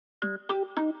Everybody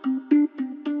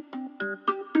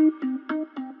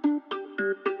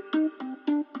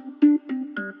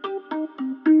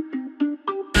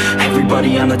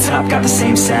on the top got the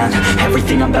same sound.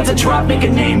 Everything I'm about to drop, make a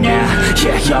name now.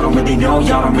 Yeah, y'all don't really know,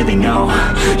 y'all don't really know.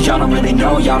 Y'all don't really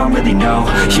know, y'all don't really know.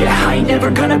 Yeah, I ain't never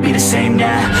gonna be the same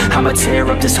now. I'ma tear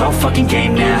up this whole fucking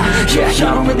game now. Yeah,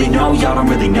 y'all don't really know, y'all don't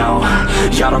really know.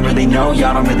 Y'all don't really know,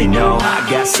 y'all don't really know. I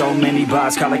got so many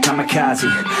bars, call it kamikaze.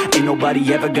 Ain't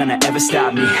nobody ever gonna ever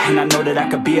stop me. And I know that I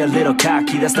could be a little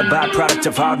cocky. That's the byproduct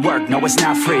of hard work, no it's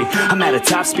not free. I'm at a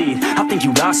top speed, I think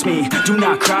you lost me. Do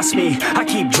not cross me, I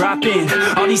keep dropping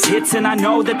all these hits and I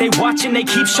know that they watching. They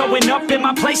keep showing up in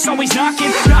my place, always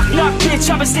knocking. Knock, knock, bitch,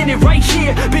 I've been standing right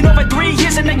here. Been over 3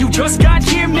 years and then you just got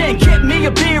here. Man, get me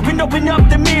a beer and open up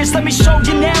the mirrors. Let me show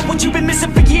you now what you've been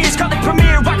missing for years. Call it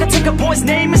premiere, I can take a boy's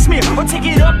name and smear, or take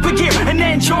it up a gear and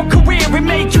end your career and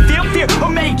make you feel fear, or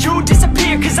make you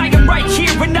disappear. Cause I am right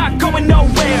here and not going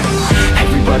nowhere.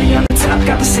 Everybody on the top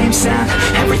got the same sound.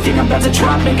 Everything I'm about to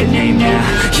drop, make a name now.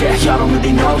 Yeah, y'all don't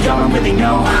really know, y'all don't really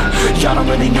know. Y'all don't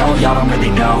really know, y'all don't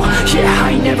really know. Yeah,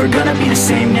 I ain't never gonna be the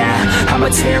same now. I'ma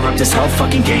tear up this whole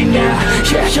fucking game now.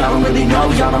 Yeah, y'all don't really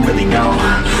know, y'all don't really know.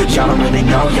 Y'all don't really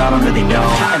know, y'all don't really know.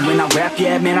 And when I rap,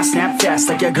 yeah, man, I snap fast.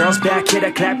 Like your girl's back, hit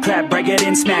a clap, clap, break it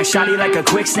in, smack. Shotty like a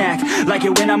quick snack, like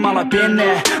it when I'm all up in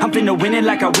there. I'm finna win it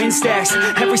like I win stacks.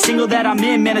 Every single that I'm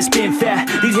in, man, it's been fat.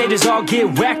 These haters all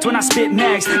get whacked when I spit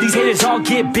mags. These haters all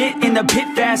get bit in the pit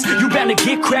fast. You better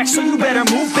get cracked, so you better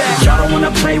move back. Y'all don't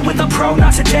wanna play with a pro,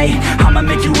 not today. I'ma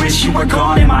make you wish you were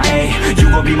gone in my A. You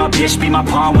gon' be my bitch, be my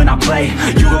pawn when I play.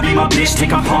 You gon' be my bitch,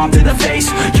 take my palm to the face.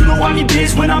 You know I'm your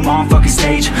biz when I'm on fucking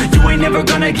stage. You ain't never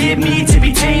gonna get me to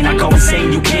be tame. I go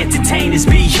insane, you can't detain this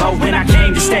B.O. when I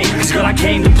came to stay. Cause girl, I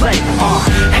came to play.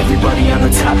 Everybody on the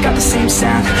top got the same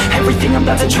sound. Everything I'm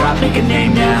about to drop, make a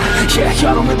name now. Yeah,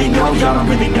 y'all don't really know, y'all don't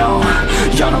really know.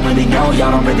 Y'all don't really know,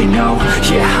 y'all don't really know.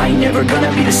 Yeah, I ain't never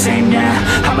gonna be the same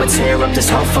now. I'ma tear up this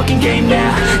whole fucking game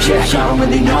now. Yeah, y'all don't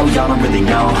really know, y'all don't really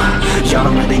know. Y'all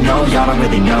don't really know, y'all don't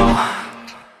really know.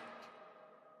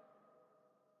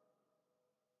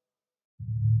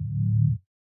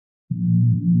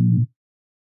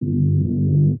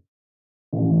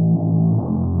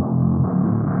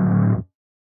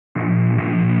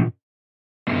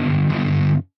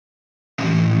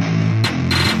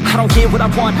 I don't get what I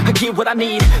want, I get what I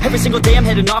need. Every single day I'm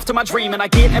heading off to my dream, and I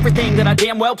get everything that I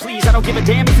damn well please. I don't give a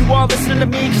damn if you all listening to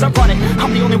me, cause I run it.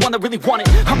 I'm the only one that really want it.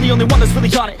 I'm the only one that's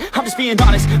really on it. I'm just being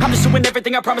honest, I'm just doing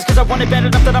everything I promise. Cause I want it bad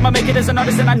enough that I'ma make it as an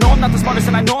artist. And I know I'm not the smartest,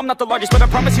 and I know I'm not the largest, but I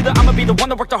promise you that I'ma be the one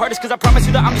that worked the hardest. Cause I promise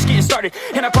you that I'm just getting started,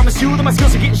 and I promise you that my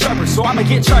skills are getting sharper. So I'ma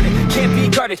get charted, can't be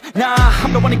guarded. Nah,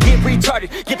 I'm the one to get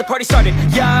retarded. Get the party started,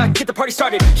 yeah, get the party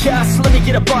started. Yeah, so let me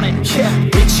get up on it, yeah.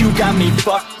 Bitch, you got me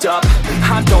fucked up,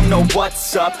 I don't know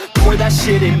what's up. Pour that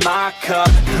shit in my cup,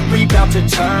 we bout to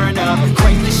turn up.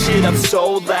 Crank this shit up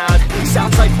so loud,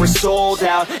 sounds like we're sold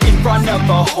out. In front of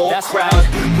a whole crowd,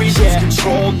 we lose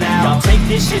control now. I'll take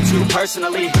this shit too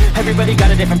personally. Everybody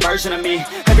got a different version of me.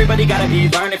 Everybody gotta be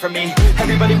learning from me.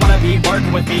 Everybody wanna be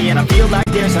working with me. And I feel like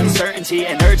there's uncertainty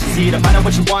and urgency to find out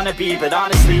what you wanna be. But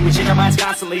honestly, we change our minds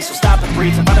constantly, so stop and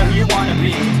breathe and find out who you wanna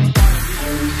be.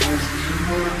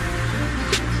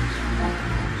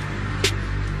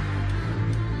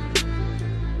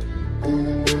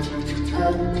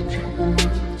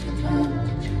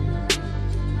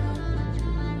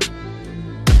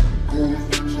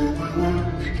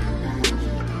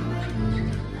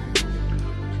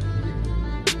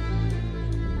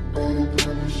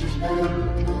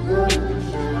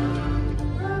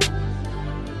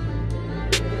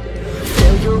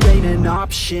 Failure ain't an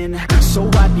option, so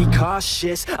I'd be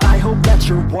cautious. I hope that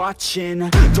you're watching.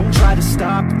 Don't try to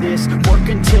stop this, work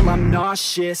until I'm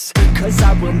nauseous. Cause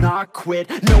I will not quit,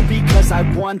 no, because I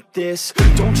want this.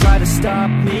 Don't try to stop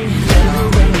me,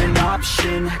 failure ain't an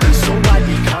option, so I'd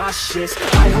be cautious.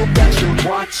 I hope that you're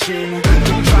watching.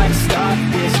 Don't try to stop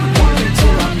this, work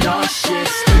until I'm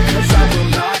nauseous. Cause I will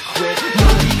not quit, no,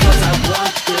 because I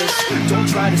want this. Don't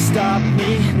try to stop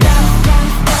me now.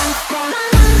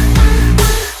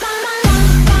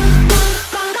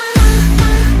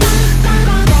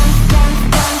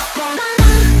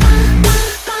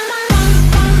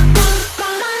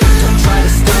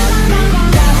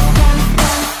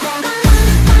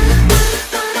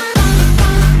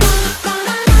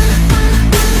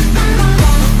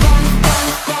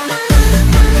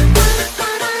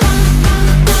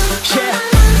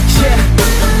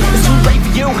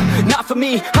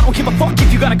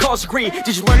 college degree.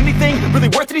 Did you learn anything? Really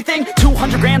worth anything?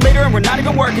 200 grand later and we're not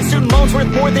even working. Student loans worth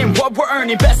more than what we're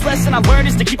earning. Best lesson I learned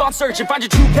is to keep on searching. Find your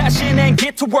true passion and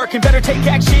get to work. And better take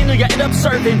action or you end up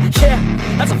serving. Yeah,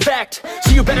 that's a fact.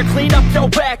 So you better clean up your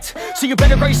act. So you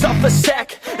better grow yourself a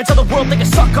sack. And tell the world they can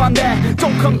suck on that.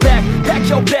 Don't come back, pack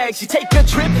your bags. You take a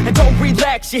trip and don't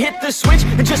relax. You hit the switch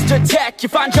and just attack. You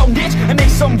find your niche and make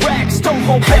some racks. Don't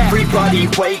hold back. Everybody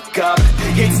wake up.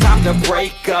 It's time to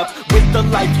break up with the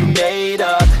life you made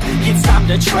up. It's time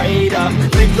to trade up.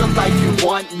 Live the life you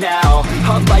want now.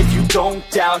 A life you don't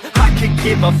doubt. I could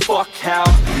give a fuck how.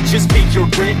 Just figure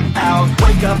it out.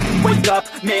 Wake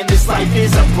up, man, this life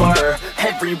is a blur.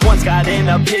 Everyone's got an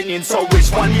opinion, so which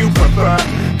one you prefer?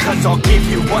 Cause I'll give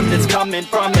you one that's coming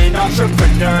from an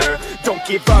entrepreneur. Don't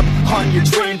give up on your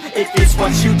dream if it's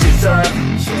what you deserve.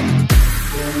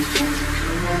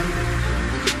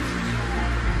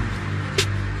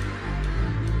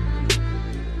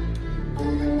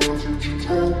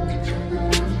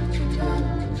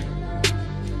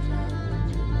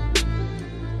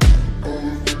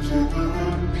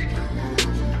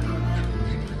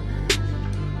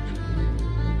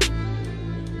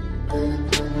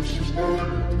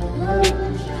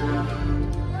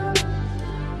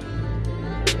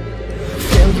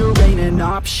 Failure ain't an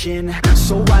option,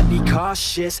 so I'd be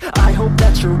cautious. I hope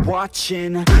that you're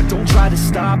watching. Don't try to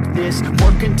stop this.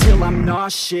 Work until I'm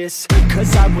nauseous,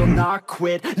 cause I will not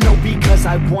quit. No, because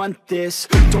I want this.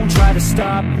 Don't try to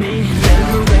stop me.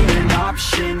 Failure ain't an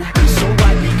option, so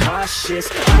I'd be cautious.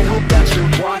 I hope that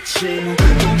you're watching.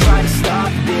 Don't try to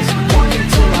stop this. Work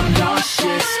until I'm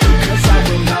nauseous, cause I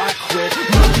will not quit.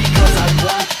 No, because I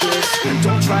want this.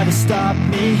 Don't try to stop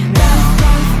me now.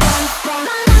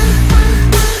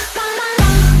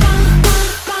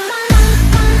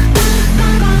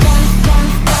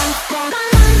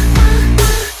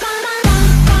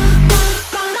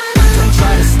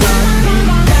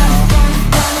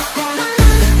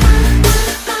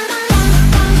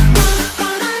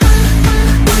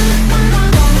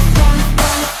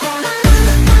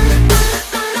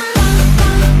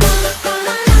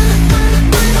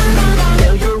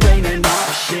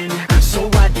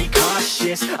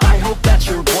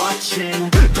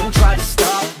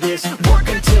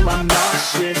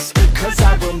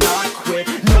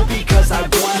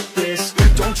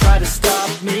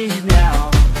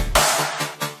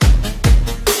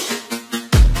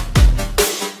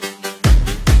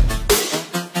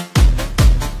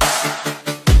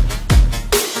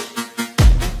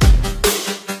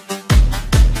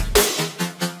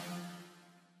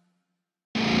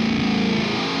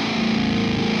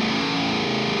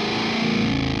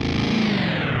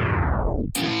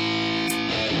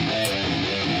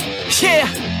 Yeah,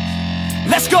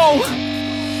 let's go.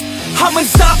 I'm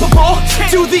unstoppable,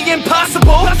 do the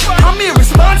impossible. I'm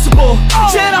irresponsible,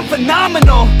 yet I'm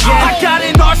phenomenal. I got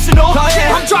an arsenal,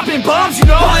 I'm dropping bombs, you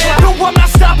know. No, I'm not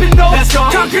stopping, no.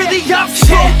 Conquer the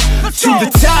obstacle. To the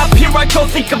top, here I go,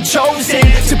 think I'm chosen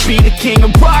to be the king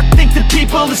of rock, think the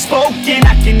people have spoken.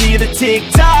 I can hear the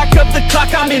tick-tock of the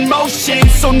clock, I'm in motion.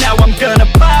 So now I'm gonna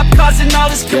pop, causing all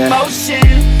this commotion.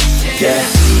 Yeah,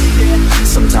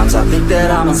 sometimes I think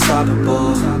that I'm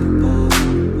unstoppable.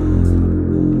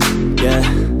 Yeah,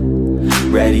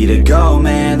 ready to go,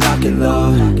 man, lock and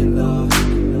load.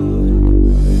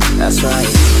 That's right,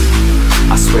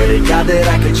 I swear to God that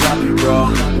I could drop you, bro.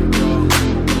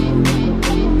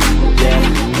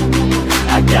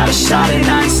 Yeah, I got a shot and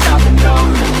I ain't stopping, no.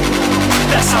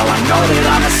 That's how I know that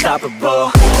I'm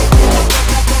unstoppable.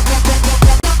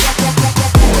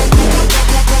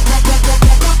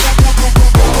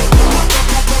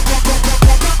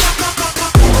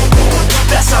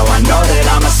 That's how I know that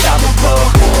I'm unstoppable.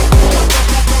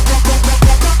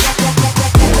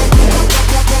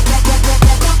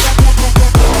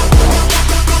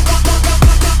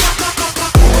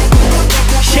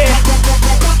 Yeah,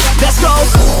 let's go.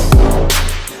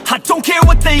 I don't care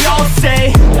what they all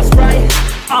say. That's right,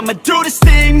 I'ma do this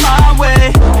thing my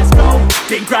way. Let's go.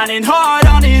 Been grinding hard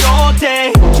on it all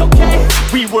day. Okay,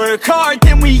 we work hard,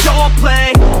 then we all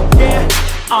play. Yeah,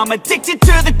 I'm addicted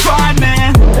to the grind,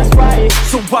 man. That's right,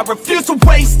 so I refuse to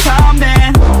waste time,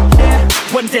 man. Yeah,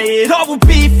 one day it all will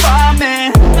be fine,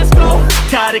 man. Let's go.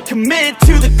 Gotta commit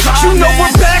to the climb, you know, man.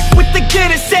 We're back with the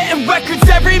Guinness, setting records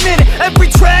every minute, every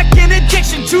track. In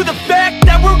addiction to the fact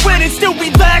that we're winning, still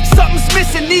we lack, something's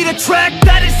missing. Need a track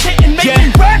that is hitting,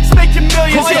 making racks, making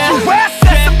millions. If you ask,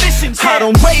 that's a mission. I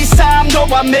don't waste time, no,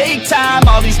 I make time.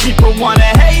 All these people wanna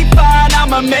hate, fine,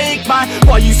 I'ma make mine.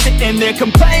 While you sitting there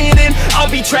complaining, I'll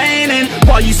be training.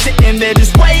 While you sitting there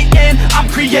just waiting, I'm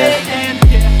creating.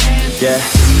 Yeah,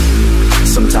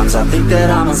 sometimes I think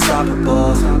that I'm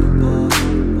unstoppable.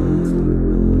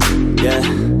 yeah.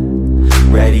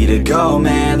 Ready to go,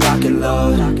 man, lock and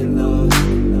load.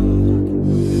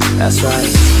 That's right.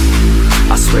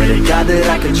 I swear to God that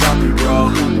I can drop it,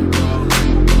 bro.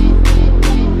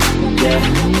 Yeah.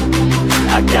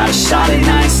 I got a shot and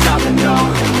I ain't stopping, no.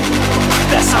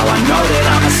 That's how I know that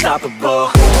I'm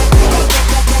unstoppable.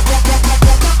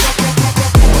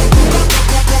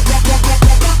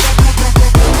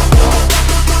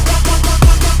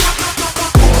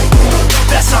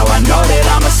 That's how I know that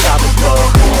I'm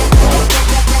unstoppable.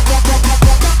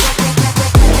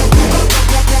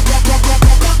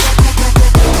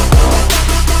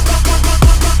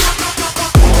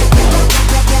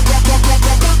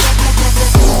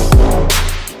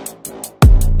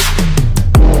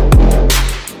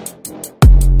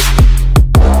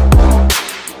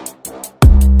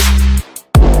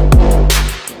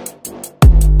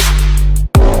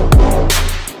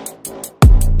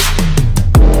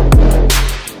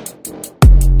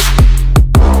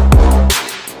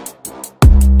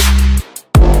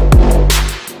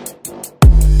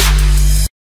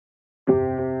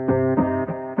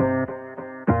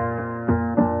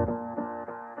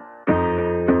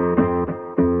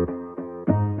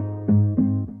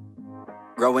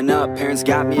 Growing up, parents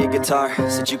got me a guitar.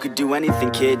 Said you could do anything,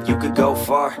 kid, you could go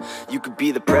far. You could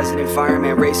be the president,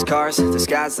 fireman, race cars. The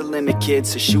sky's the limit, kid,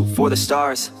 so shoot for the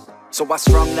stars. So I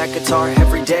strummed that guitar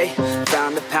every day.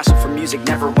 Found the passion for music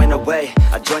never went away.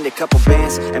 I joined a couple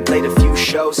bands and played a few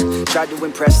shows. Tried to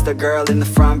impress the girl in the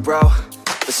front row.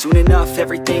 But soon enough,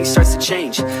 everything starts to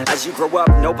change. As you grow up,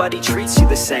 nobody treats you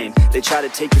the same. They try to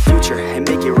take your future and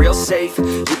make it real safe.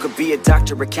 You could be a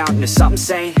doctor, accountant, or something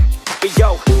sane. But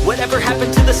yo, whatever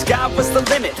happened to the sky was the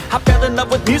limit. I fell in love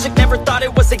with music, never thought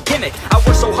it was a gimmick. I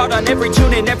worked so hard on every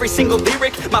tune and every single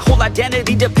lyric. My whole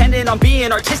identity depended on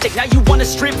being artistic. Now you wanna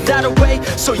strip that away,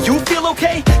 so you feel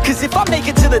okay? Cause if I make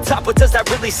it to the top, what does that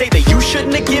really say? That you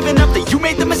shouldn't have given up, that you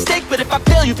made the mistake? But if I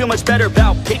fail, you feel much better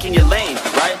about picking your lane,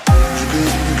 right?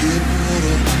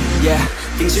 Yeah,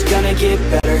 things are gonna get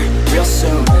better real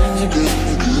soon.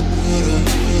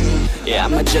 Yeah,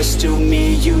 I'ma just do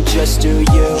me, you just do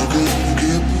you.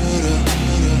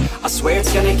 I swear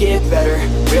it's gonna get better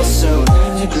real soon.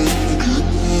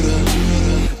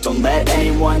 Don't let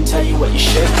anyone tell you what you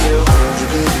should do.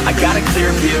 I got a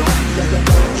clear view,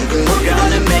 we're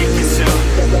gonna make it soon.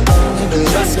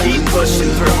 Just keep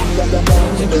pushing through.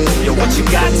 You're what you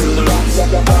got to lose.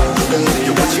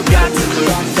 You're what you got to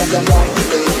lose.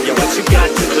 You're what you got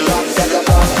to lose.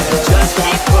 Just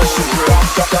keep pushing through.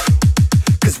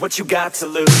 Cause what you got to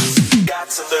lose, got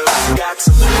to lose, got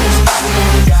to lose,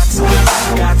 got to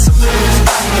lose, got to lose,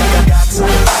 got to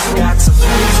lose, got to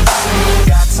lose,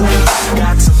 got to lose,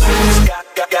 got to lose, got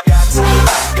to lose,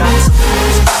 got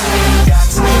to lose, got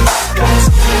to lose, got to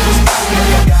lose,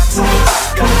 got to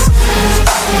lose,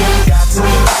 got to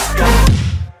lose.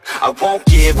 I won't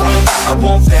give up, I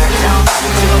won't back down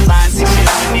until the line sinks in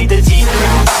underneath the deep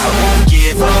ground. I won't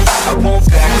give up, I won't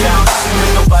back down.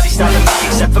 There's nobody stopping me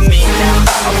except for me now.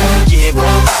 I won't give up,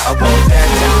 I won't back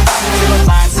down until the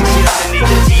line sinks in underneath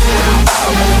the deep ground. I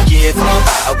won't give up,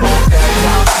 I won't back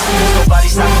down. There's nobody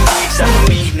stopping me except for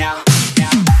me now.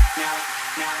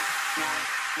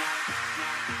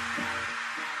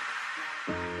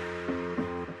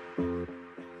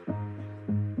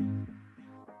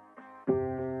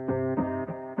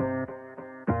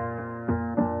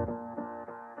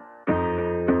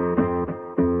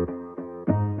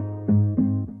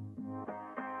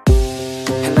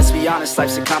 Honest,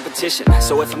 life's a competition,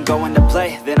 so if I'm going to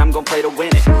play, then I'm gonna play to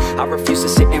win it. I refuse to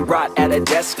sit and rot at a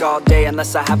desk all day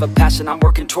unless I have a passion I'm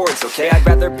working towards, okay? I'd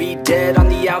rather be dead on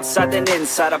the outside than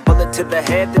inside. A bullet to the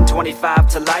head than 25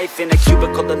 to life in a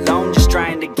cubicle alone, just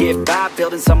trying to get by,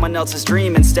 building someone else's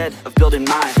dream instead of building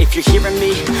mine. If you're hearing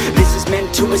me, this is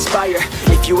meant to inspire.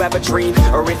 If you have a dream,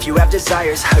 or if you have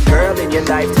desires, a girl in your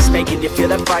life that's making you feel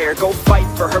that fire, go fight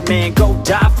for her, man, go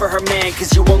die for her, man.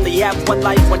 Cause you only have one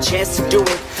life, one chance to do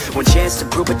it, one chance to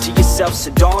prove it to yourself,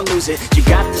 so don't lose it. You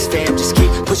got this, fam, just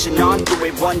keep pushing on through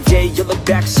it. One day you'll look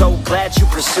back so glad you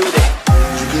pursued it.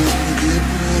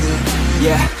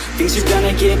 Yeah, things are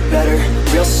gonna get better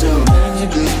real soon.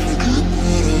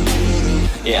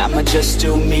 Yeah, I'ma just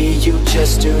do me, you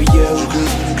just do you.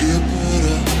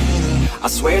 I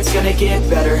swear it's gonna get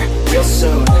better real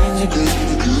soon.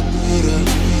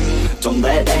 Don't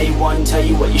let anyone tell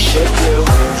you what you should do.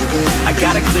 I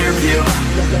got a clear view,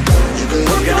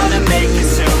 we're gonna make it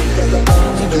soon.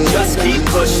 Just keep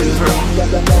pushing through.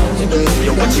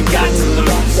 You're what you got to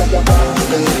lose.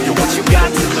 You're what you got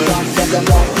to lose.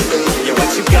 You're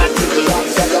what you got to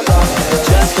lose.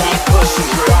 Just keep pushing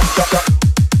through.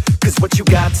 Cause what you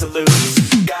got to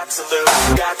lose, got to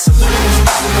lose, got to lose,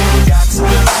 got to lose.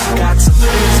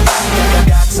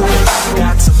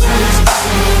 lose,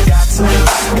 got to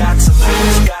lose, got to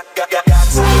lose, got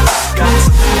to lose, got to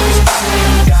lose,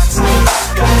 got to lose, got to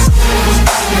lose,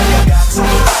 got to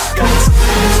lose, got to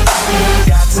lose,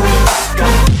 got to lose.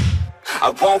 I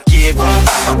won't give up,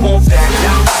 I won't back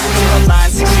down till the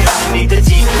line 6 feet underneath the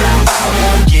deep ground. I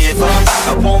won't give up,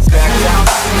 I won't back down.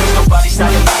 There's nobody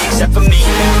stopping me except for me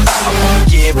now. I won't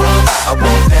give up, I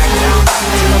won't back down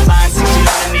till the line 6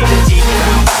 feet underneath the deep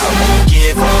ground. I won't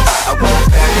give up, I won't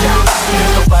back down.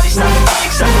 There's nobody stopping me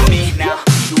except for me now.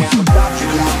 You ain't gonna stop me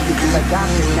now, because I got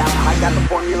this now. I got the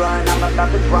formula and I'm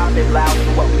about to drop it loud.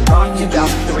 So what we talking about?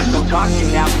 There is no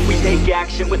talking now. We take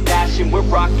action with passion, we're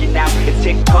rocking now. It's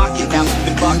tick-tocking now,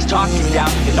 the clock's talking down.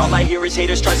 And all I hear is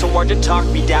haters try so hard to talk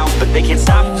me down, but they can't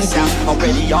stop the sound,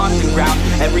 already on the ground.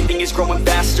 Everything is growing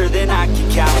faster than I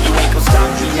can count. You ain't gonna stop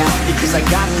me now, because I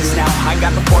got this now. I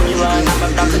got the formula and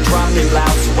I'm about to drop it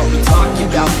loud. So what we talking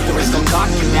about? There is no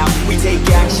talking now. We take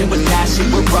action with passion,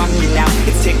 we're rocking now.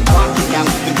 It's tick-tocking now,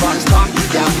 the clock's talking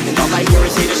down. And all I hear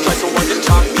is haters try so hard to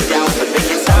talk me down, but they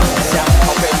can't stop the sound,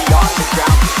 already on the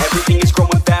ground. Everything is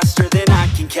growing faster than I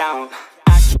can count.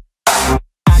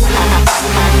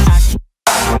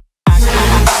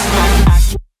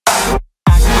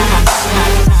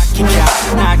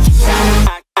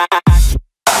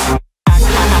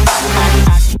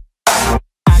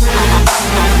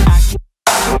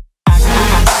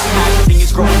 Everything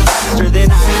is growing faster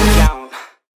than I can count.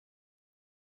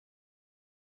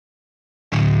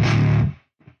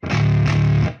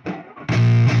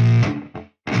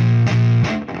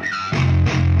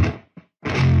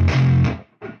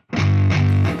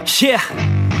 Yeah,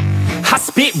 I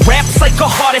spit raps like a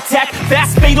heart attack,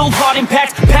 fast fatal heart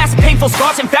impact, past painful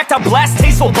scars. In fact, I blast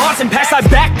tasteful bars and packs. I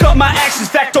back up my actions,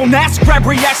 fact don't ask, grab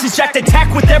reactions, jacked attack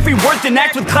with every word, then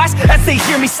act with class as they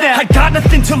hear me snap. I got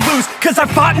nothing to lose, cause I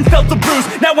fought and felt the bruise.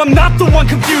 Now I'm not the one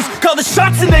confused, call the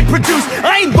shots and they produce.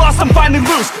 I ain't lost, I'm finally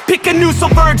loose, pick a new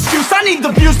silver excuse. I need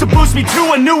the views to boost me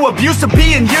to a new abuse of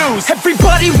being used.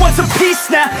 Everybody wants a piece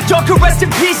now, y'all can rest in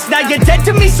peace now. You're dead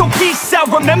to me, so peace out,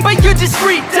 remember you're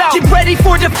discreet out. Get ready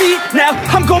for defeat now,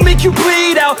 I'm gonna make you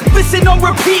bleed out. Listen on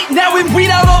repeat now and weed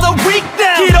out all the weak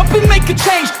now. Get up and make a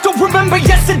change, don't remember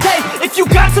yesterday. If you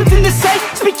got something to say,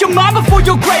 speak your mind before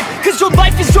your grave, cause your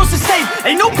life is yours to save.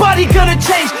 Ain't nobody gonna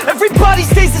change, everybody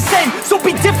stays the same. So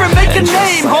be different, make a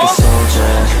name, like huh? a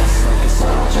soldier,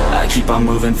 I keep on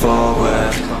moving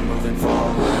forward,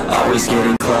 always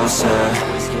getting closer,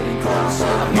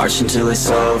 marching till it's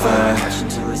over.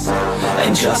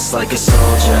 And just like a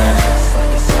soldier,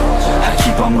 I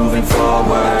keep on moving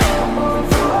forward,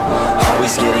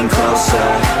 always getting closer,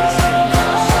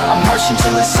 I'm marching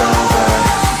till it's over.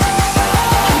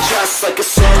 And just like a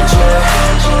soldier,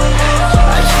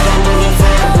 I keep on moving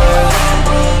forward,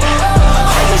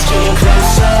 always getting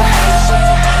closer,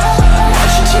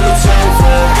 marching till it's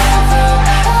over.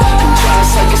 And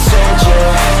just like a soldier,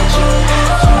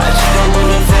 I keep on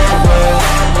moving forward,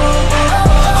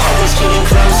 always getting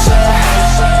closer,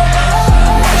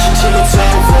 marching till it's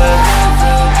over.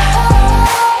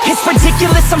 It's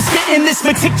ridiculous, I'm spitting this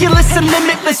meticulous and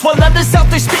limitless, while others out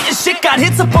there spitting shit got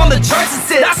hits up on the charts and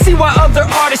shit. I see why other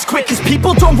artists quit, cause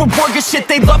people don't reward good shit.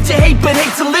 They love to hate but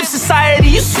hate to live. Society,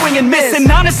 you swing and miss.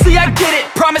 And honestly, I get it,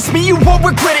 promise me you won't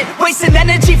regret it. Wasting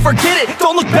energy, forget it,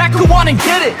 don't look back, go on and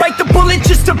get it. Bite the bullet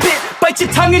just a bit, bite your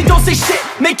tongue and don't say shit.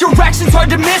 Make your actions hard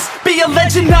to miss, be a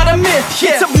legend, not a myth.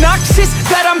 Yeah. It's obnoxious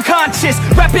that I'm conscious,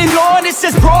 rapping honest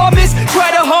as promise.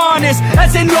 Try to harness,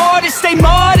 as an artist, stay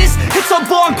modest. It's a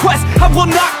long quest, I will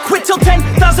not quit till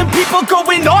 10,000 people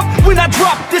going off when I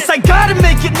drop this. I gotta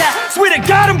make it now, swear to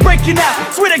God I'm breaking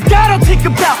out. Swear to God I'll take a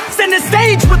bow, stand the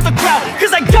stage with the crowd,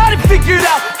 cause I got it figured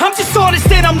out. I'm just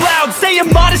honest and I'm loud,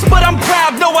 saying modest but I'm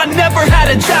proud. No, I never had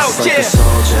a doubt, Just like a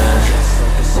soldier,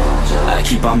 I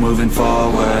keep on moving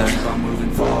forward,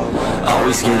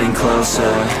 always getting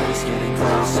closer,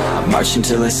 I'm marching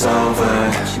till it's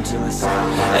over.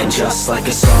 And just like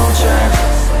a soldier,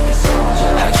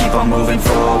 I keep on moving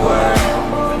forward,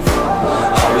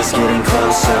 always getting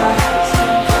closer,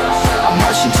 I'm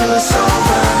marching till it's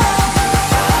over.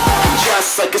 And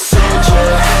just like a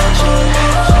soldier,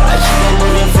 I keep on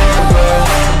moving forward,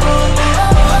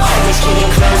 always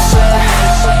getting closer,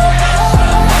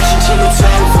 I'm marching till it's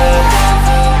over.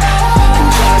 And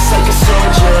just like a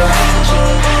soldier,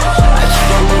 I keep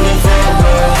on moving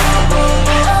forward,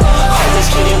 always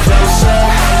getting closer,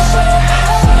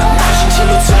 I'm marching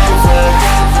till it's over.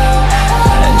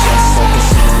 And just like a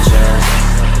soldier,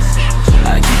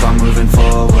 I keep on moving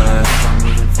forward,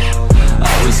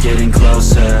 always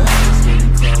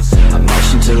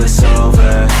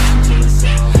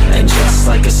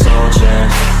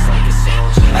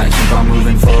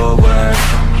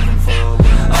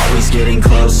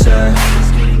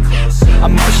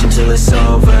I'm marching till it's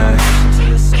over.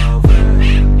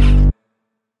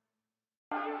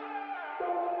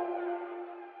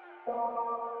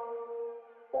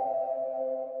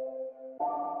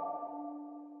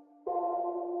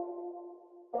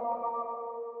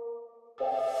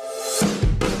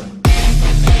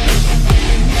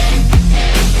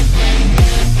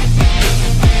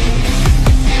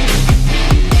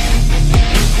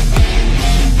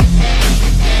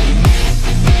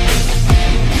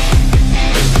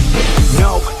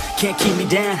 Can't keep me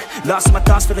down, lost in my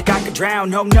thoughts, feel like I could drown.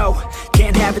 No, no,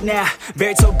 can't have it now,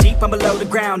 buried so deep I'm below the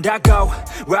ground. I go,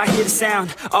 where I hear the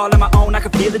sound, all on my own, I can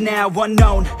feel it now.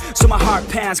 Unknown, so my heart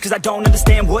pounds, cause I don't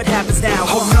understand what happens now.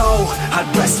 Oh no,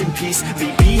 I'd rest in peace,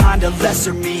 leave behind a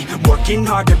lesser me, working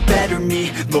hard to better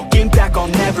me, looking back I'll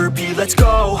never be. Let's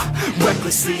go,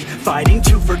 recklessly, fighting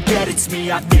to forget it's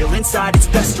me. I feel inside it's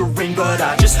festering, but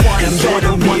I just wanna better me. You're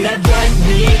the one that let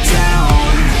me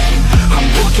down, I'm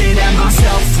looking at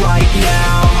myself right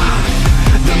now.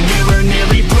 The mirror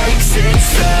nearly breaks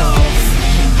itself.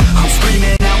 I'm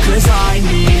screaming out cause I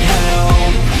need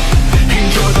help. And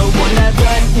you're the one that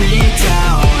let me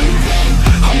down.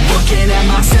 I'm looking at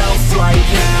myself right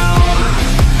now.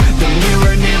 The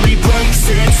mirror nearly breaks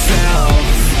itself.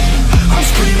 I'm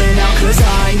screaming out cause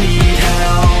I need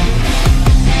help.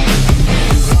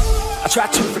 I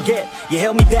tried to forget, you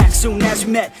held me back soon as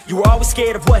we met. You were always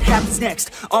scared of what happens next,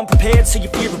 unprepared so you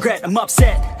fear regret. I'm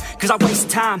upset, cause I wasted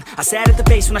time. I sat at the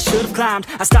base when I should've climbed.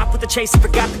 I stopped with the chase and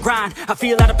forgot the grind. I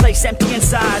feel out of place, empty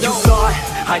inside. You thought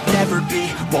I'd never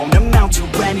be, won't amount to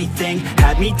anything.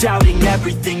 Had me doubting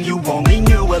everything, you only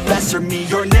knew a lesser me.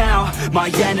 You're now my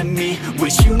enemy,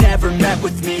 wish you never met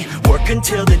with me. Work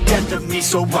until the death of me,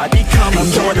 so I become a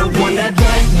better me. You're the one that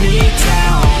let me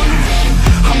down,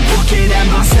 I'm looking at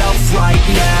myself right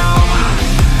now.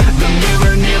 The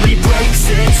mirror nearly breaks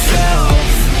itself.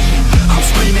 I'm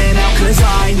screaming out cause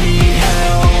I need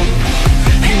help.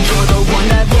 And you're the one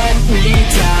that let me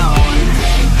down.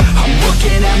 I'm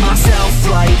looking at myself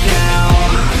right now.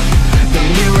 The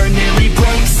mirror nearly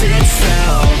breaks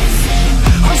itself.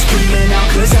 I'm screaming out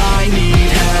cause I need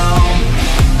help.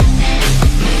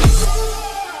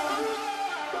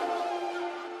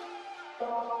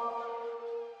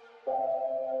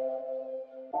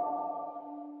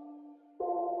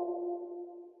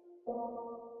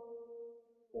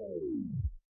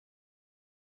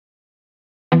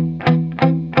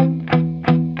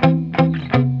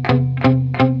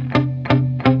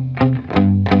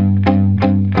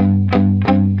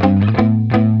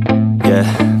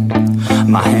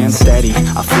 My hands steady,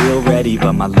 I feel ready,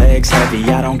 but my legs heavy,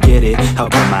 I don't get it. How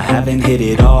come I haven't hit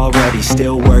it already?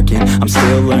 Still working, I'm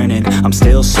still learning, I'm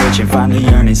still searching, finally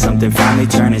earning something, finally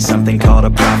turning something called a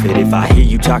profit. If I hear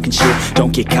you talking shit,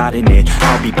 don't get caught in it.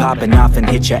 I'll be popping off and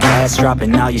hit your ass,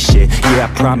 dropping all your shit. Yeah,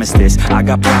 I promise this, I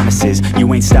got promises,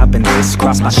 you ain't stopping this.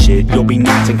 Cross my shit, you'll be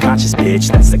knocked unconscious,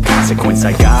 bitch. That's the consequence,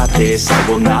 I got this, I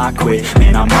will not quit.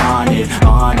 Man, I'm on it,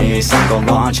 honest, I'm gon'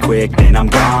 launch quick, then I'm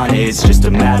gone. It's just a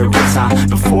matter of time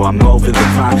before I'm over the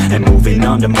climb and moving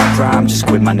under my prime. Just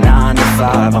quit my 9 to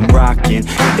 5, I'm rocking,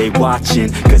 and they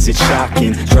watching, cause it's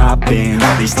shocking. Dropping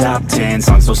all these top 10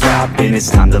 songs, no stopping. It's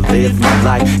time to live my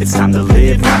life, it's time to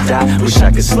live, not die. Wish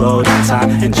I could slow down time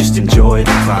and just enjoy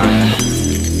the climb.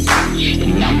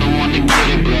 And I'm the one to get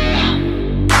it, bro.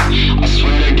 I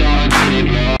swear to God, I get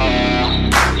it,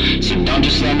 bro. So don't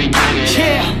just let me get it.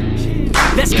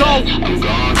 Yeah, let's go. I'm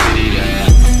gon' get it, yeah.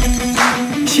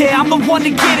 Yeah, I'm the one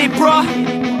to get it, bruh.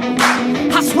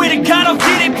 I swear to God I'll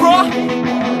get it, bruh.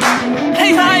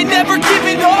 Hey, I ain't never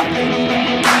giving up.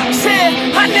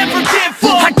 Yeah, I never give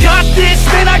up. I got this,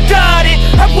 man, I got it.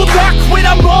 I will not quit,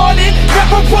 I'm on it.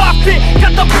 Never rock it.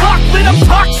 Got the block lit, I'm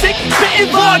toxic.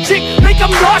 Spitting logic, make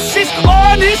them nauseous.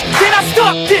 Honest, then I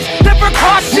stop this. Never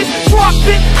cautious, drop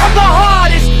it. I'm the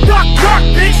hardest. Knock, knock,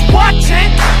 bitch, watch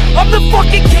it. I'm the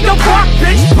fucking king of rock,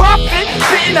 bitch. Profit,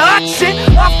 spitting hot shit.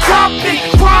 Off topic,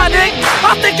 chronic.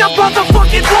 I think I'm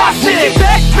motherfucking lost it. Take it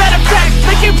back, matter of fact,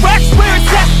 making racks where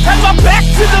it's at. Have my back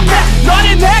to the mat, not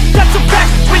an act, that's a fact.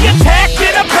 We attack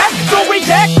in a back, don't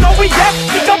react, no react.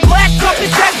 Think I'm black, up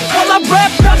his ass, while I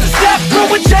rap, bounce a step. Throw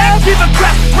a jab, give a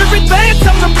crap. We're advanced,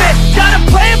 I'm the man. Got a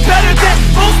plan better than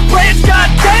most brands,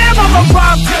 goddamn. I'ma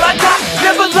rhyme till I die,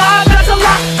 never lie, that's a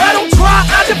lie. I don't try,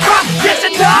 I defy, yes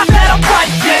and nah, that I'm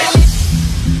right, yeah.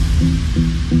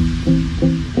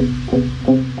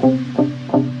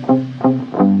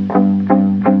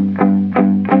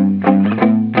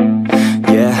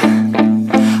 Yeah,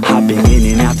 I've been in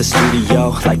and out the studio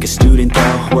go, like a student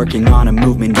though, working on a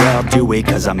movement, yeah, I'll do it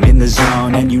cause I'm in the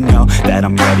zone. And you know that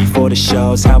I'm ready for the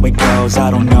shows, how it goes,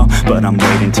 I don't know, but I'm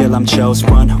waiting till I'm chose.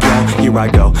 Front row, here I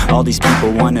go, all these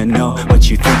people wanna know what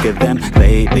you think of them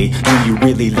lately. Do you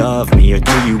really love me, or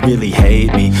do you really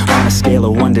hate me? On a scale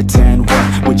of 1 to 10,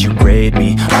 what would you grade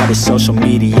me? All this social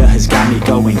media has got me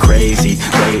going crazy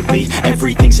lately.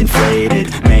 Everything's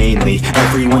inflated, mainly,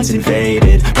 everyone's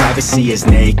invaded. Privacy is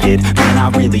naked, man I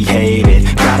really hate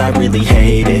it. God I really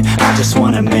hate it, I just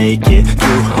wanna make it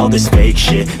through all this fake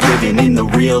shit. Living in the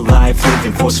real life,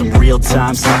 living for some real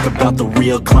times. Talk about the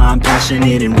real climb,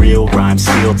 passionate in real rhymes.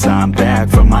 Steal time back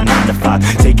from my 9 to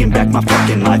 5, taking back my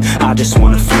fucking life. I just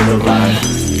wanna feel alive.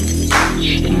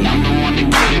 And I'm the one to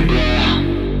get it, bro.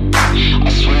 I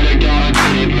swear to God I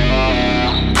get it,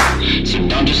 bro. So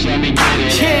don't just let me get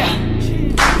it.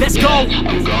 Yeah, let's go.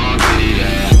 I'm gonna get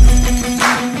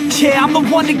it, yeah, I'm the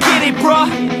one to get it, bro.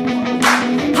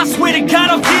 I swear to God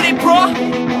I'll get it, bro.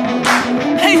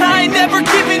 Hey, I ain't never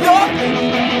giving up.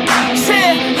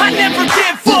 Yeah, I never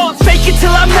give up. Fake it till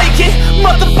I make it,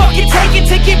 motherfucking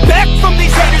take it back from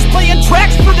these haters. Playing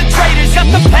tracks for the traitors.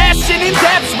 Got the passion in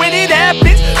depths when it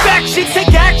happens. Factions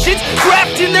take actions,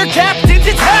 drafting their captains.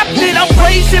 It's happening, I'm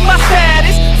raising my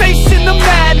status, facing the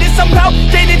madness. I'm out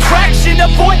gaining traction,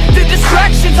 avoid the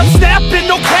distractions. I'm snapping,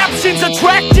 no captions,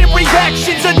 attracting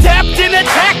reactions. Adapting,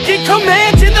 attacking,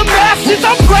 commanding the masses.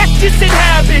 I'm practicing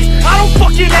habits, I don't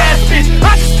fucking ask bitch,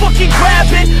 I just fucking grab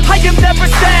it. I am never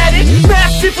static,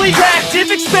 massively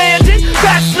active, expanding,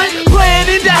 backslid, playing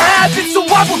into habits. So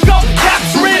I will go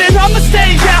capture it, and I'ma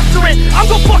stay after it. I'm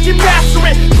gon' fucking master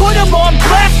it, put them on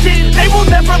blast it. They will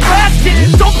never last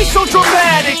it, don't be so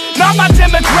dramatic. Not my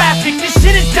demographic, this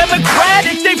shit is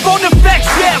democratic. They phone effects,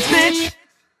 yeah bitch.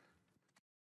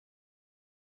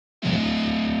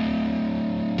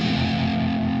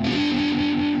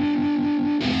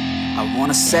 I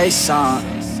wanna say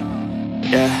something,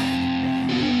 yeah.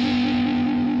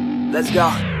 Let's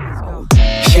go.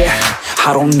 Yeah,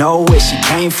 I don't know where she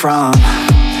came from,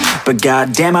 but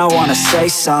goddamn I wanna say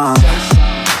something.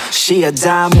 She a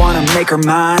dime, wanna make her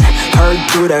mine. Heard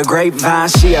through the grapevine,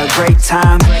 she a great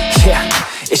time. Yeah,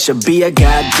 it should be a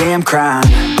goddamn crime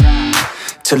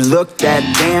to look that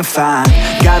damn fine.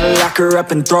 Gotta lock her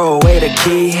up and throw away the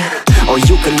key, or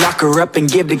you can lock her up and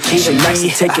give the key to me.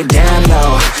 Take it down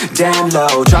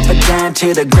low, drop it down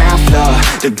to the ground floor,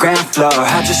 the ground floor.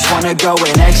 I just wanna go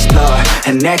and explore,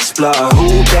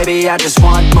 ooh baby I just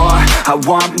want more, I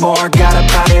want more. Got a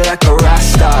body like a rock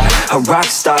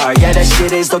star, yeah that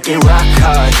shit is looking rock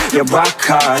hard, yeah rock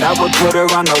hard. I would put her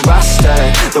on the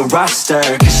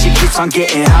roster, cause she keeps on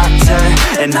getting hotter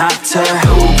and hotter.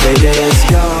 Ooh baby let's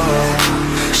go.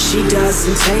 She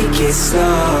doesn't take it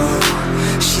slow,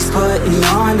 she's putting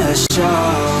on a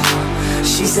show,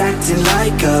 she's acting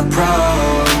like a pro.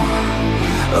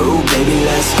 Oh baby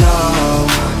let's go.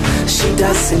 She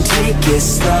doesn't take it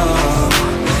slow,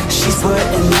 she's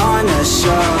putting on a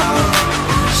show,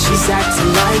 she's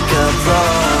acting like a pro.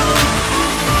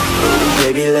 Oh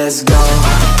baby let's go.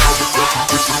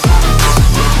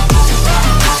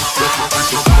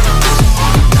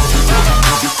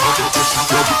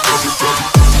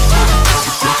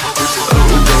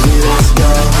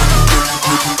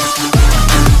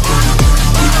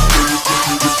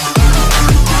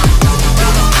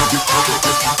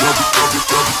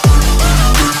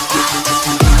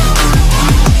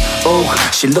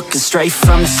 She looking straight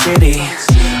from the city.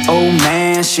 Oh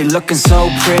man, she looking so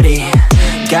pretty.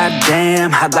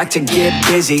 Goddamn, I'd like to get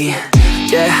busy.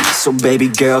 Yeah, so baby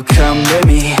girl, come with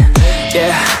me.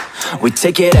 Yeah, we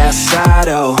take it outside,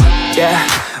 oh yeah.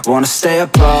 Wanna stay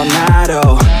up all night,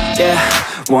 oh yeah.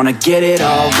 Wanna get it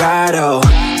all right, oh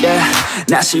yeah.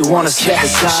 Now she wanna skip the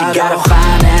slide. She got a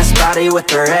fine ass body with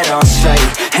her head on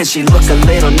straight, and she look a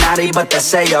little naughty, but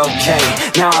that's a-okay.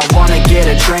 Now I wanna get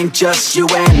a drink, just you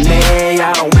and me.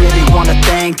 I don't really wanna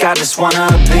think, I just wanna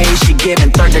be. She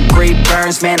giving 3rd-degree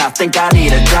burns, man, I think I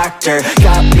need a doctor.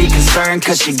 Got me concerned,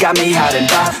 cause she got me hot and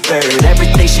bothered.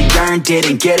 Everything she earned,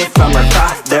 didn't get it from her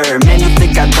father. Man, you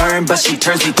think I learned, but she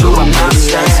turns me to a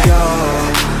monster. Let's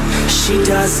go. She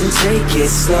doesn't take it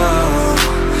slow,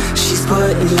 she's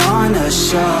putting on a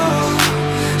show,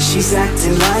 she's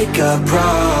acting like a pro.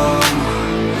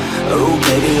 Oh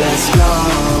baby let's go.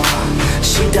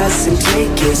 She doesn't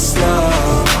take it slow,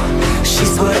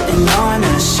 she's putting on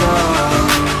a show,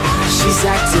 she's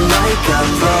acting like a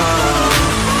pro.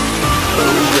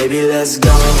 Oh baby let's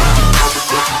go.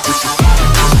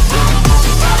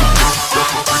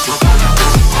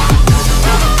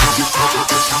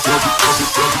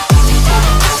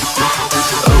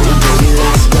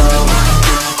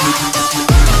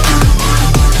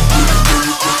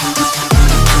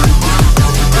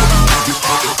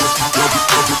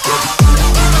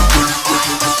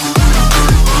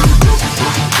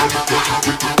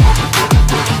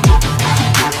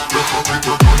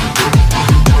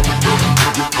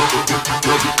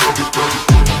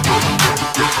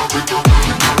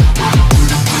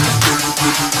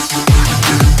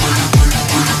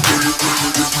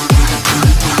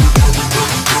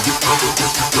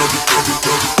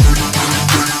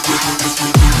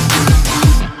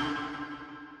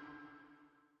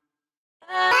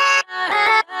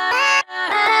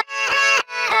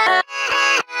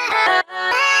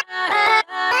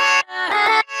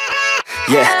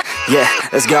 Yeah,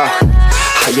 let's go.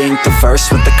 I ain't the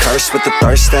first with the curse, with the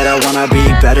thirst that I wanna be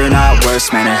better, not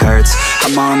worse, man it hurts.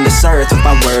 I'm on this earth with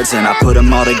my words and I put them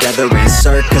all together,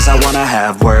 insert, cause I wanna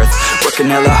have worth.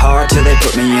 Working hella hard till they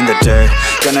put me in the dirt.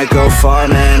 Gonna go far,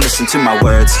 man, listen to my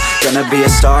words. Gonna be a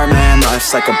star, man,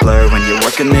 life's like a blur. When you're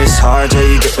working this hard, yeah,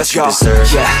 you get what you deserve.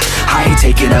 Yeah, I ain't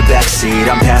taking a backseat,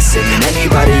 I'm passing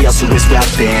anybody else who is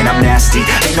rapping. I'm nasty,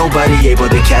 ain't nobody able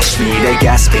to catch me. They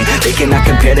gasping, they cannot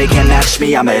compare, they can't match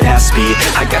me. I'm at half speed,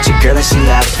 I got your girl and she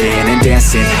laughing and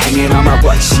dancing, hanging on my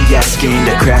butt, she asking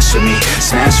to crash with me,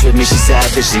 smash with me, she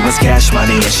savage, she wants cash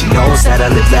money, and she knows that I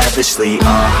live lavishly.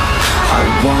 I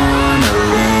wanna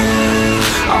live,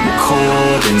 I'm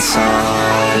cold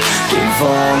inside, give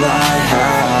all I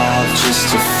have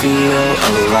just to feel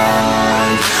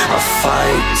alive. I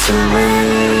fight to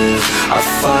live, I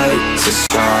fight to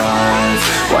strive,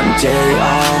 one day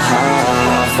I'll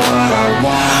have what I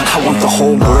want. I want the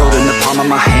whole world in the palm of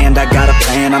my hand, I got a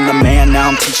plan, I'm the man, now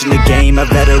I'm teaching the game, a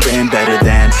veteran, better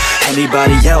than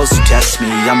anybody else who tests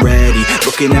me. I'm ready,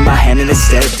 looking at my hand and it's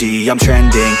steady, I'm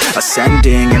trending,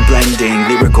 ascending and blending,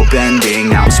 lyrical bending,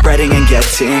 now I'm spreading and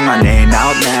getting my name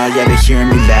out now, yeah, they hearing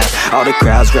me laugh, all the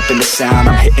crowds repping the sound,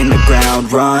 I'm hitting the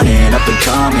ground, running, up and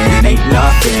coming, ain't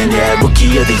nothing, yeah,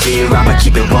 rookie of the year, I'ma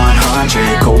keep it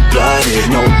 100,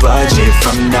 cold-blooded, no budget,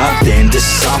 from nothing to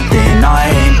something, I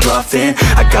ain't bluffing,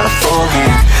 I got a full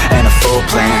hand and a full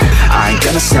plan, I ain't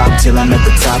gonna stop till I'm at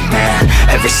the top, man,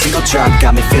 every single drop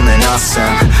got me feeling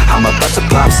awesome, I'm about to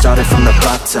pop, started from the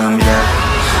bottom, yeah,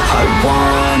 I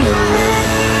wanna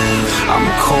live, I'm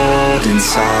cold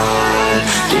inside,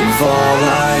 give all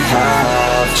I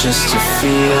have just to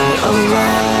feel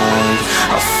alive,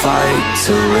 I fight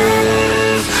to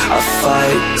live, I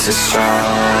fight to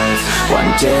strive,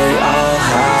 one day I'll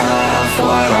have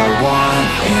what I want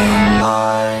in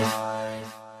life.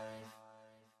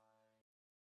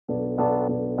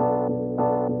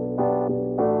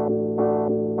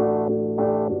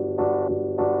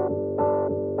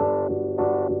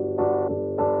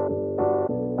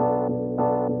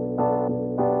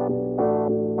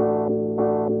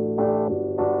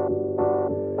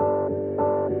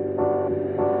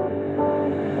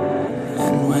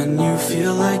 When you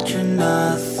feel like you're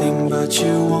nothing, but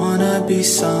you wanna be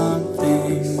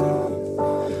something,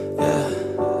 yeah,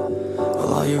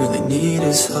 well all you really need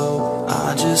is hope.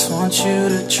 I just want you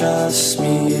to trust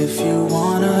me if you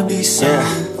wanna be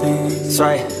something. Yeah, that's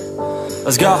right,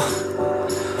 let's go.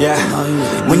 Yeah,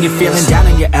 when you're feeling down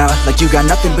and you're out, like you got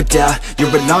nothing but doubt, you're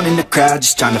alone in the crowd,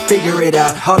 just trying to figure it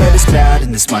out. All of this cloud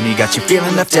and this money got you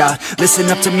feeling left out. Listen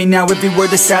up to me now, every word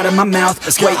that's out of my mouth.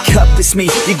 Wake up, it's me,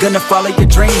 you're gonna follow your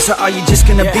dreams, or are you just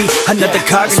gonna be another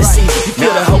cog in the sea? You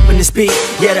feel the hope in this beat,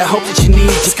 yeah, the hope that you need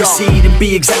to proceed and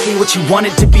be exactly what you want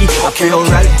it to be. I feel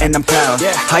right and I'm proud,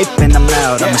 hype and I'm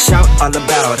loud, I'ma shout all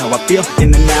about how I feel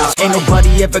in the now. Ain't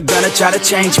nobody ever gonna try to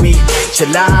change me, till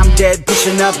I'm dead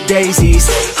pushing up daisies.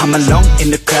 I'm alone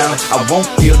in the crowd, I won't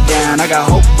feel down, I got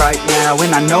hope right now,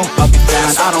 and I know I'll be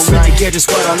found. I don't really care just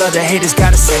what all other haters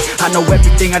gotta say, I know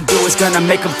everything I do is gonna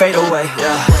make them fade away,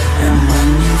 yeah. And when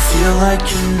you feel like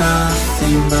you're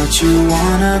nothing, but you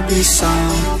wanna be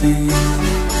something,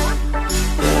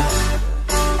 yeah,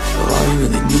 well all you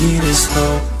really need is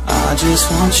hope. I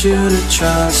just want you to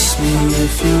trust me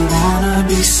if you wanna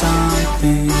be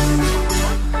something,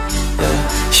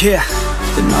 yeah,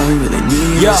 then all you really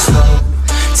need is hope.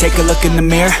 Take a look in the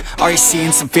mirror, are you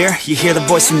seeing some fear? You hear the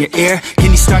voice in your ear, can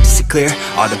you start to see clear?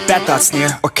 Are the bad thoughts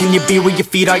near? Or can you be where your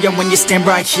feet are, yeah, when you stand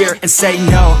right here and say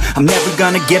no? I'm never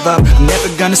gonna give up, I'm never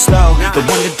gonna slow. The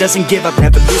one that doesn't give up,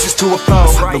 never loses to a foe.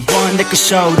 The one that could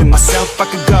show to myself I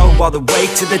could go all the way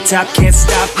to the top, can't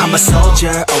stop me. I'm a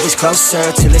soldier, always closer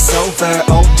till it's over.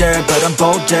 Older, but I'm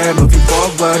bolder, moving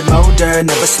forward, motor,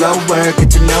 never slower.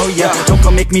 Good to know ya, don't go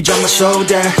make me drop my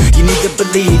shoulder. You need to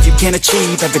believe you can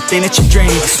achieve everything that you dream.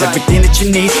 Everything that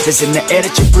you need is in the air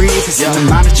that you breathe, it's in the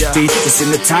mind that you feed, it's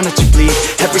in the time that you bleed.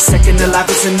 Every second of life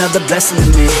is another blessing to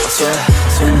me,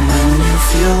 yeah. And when you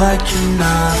feel like you're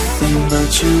nothing, but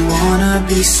you wanna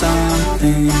be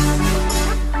something,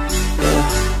 yeah,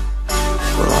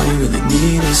 well all you really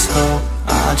need is hope.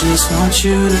 I just want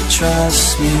you to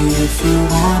trust me if you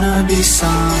wanna be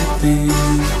something,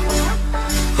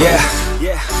 yeah.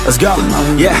 Let's go,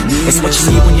 yeah, it's what you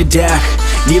need when you're down.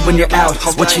 need when you're out,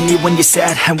 what you need when you're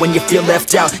sad, and when you feel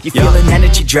left out. You feel an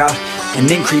energy drought, and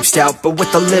then creeps doubt, but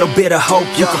with a little bit of hope,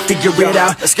 you can figure it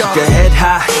out. Keep your head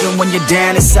high, even when you're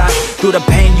down inside. Through the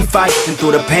pain you fight, and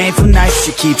through the painful nights,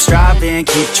 you keep striving,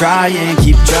 keep trying,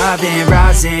 keep driving,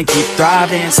 rising, keep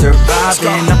thriving,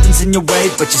 surviving. Nothing's in your way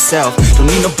but yourself. Don't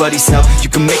need nobody's help. You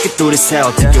can make it through this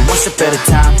hell. Take it one step at a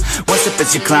time, one step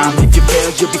as you climb. If you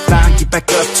fail, you'll be fine. Get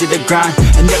back up to the grind,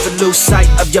 and never lose sight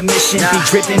of your mission. Be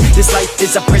driven. This life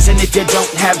is a prison if you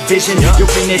don't have vision. You're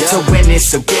in it to win it,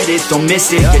 so get it, don't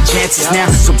miss it. Your chances now,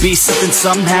 so be something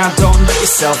somehow. Don't let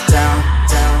yourself down.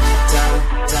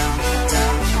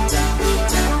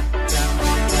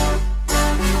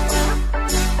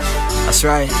 That's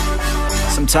right.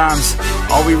 Sometimes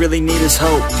all we really need is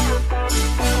hope.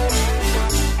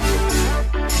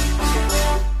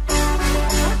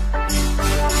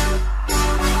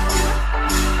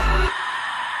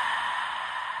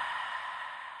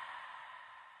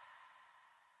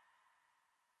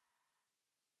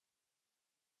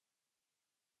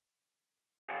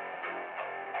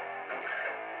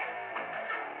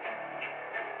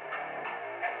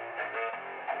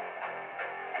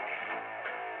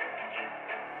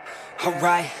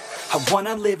 Alright, I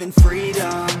wanna live in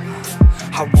freedom.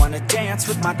 I wanna dance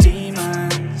with my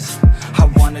demons. I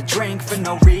wanna drink for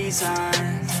no reason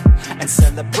and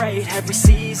celebrate every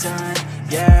season.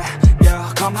 Yeah,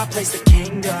 yeah, call my place the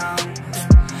kingdom,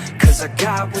 'cause I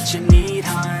got what you need,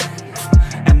 hun.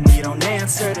 And we don't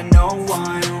answer to no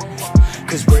one,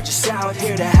 'cause we're just out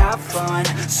here to have fun.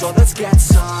 So let's get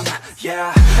some,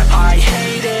 yeah. I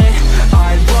hate it,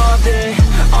 I love it,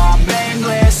 I'm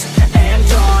aimless and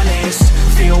honest.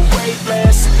 Feel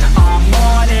weightless, I'm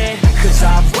on it, 'cause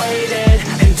I've waited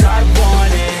and I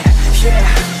want it, yeah.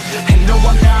 And no,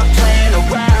 I'm not playing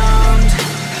around.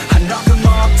 I knock them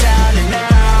all down and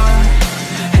out,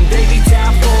 and baby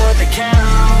down for the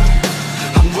count.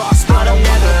 I'm lost but I'm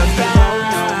never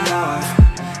found.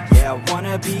 Yeah, I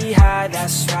wanna be high,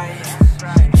 that's right.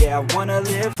 Yeah, I wanna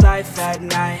live life at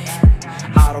night.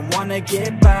 I don't wanna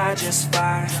get by just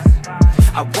fine.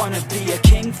 I wanna be a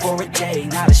king for a day,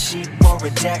 not a sheep for a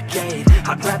decade.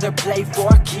 I'd rather play for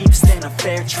keeps than a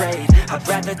fair trade. I'd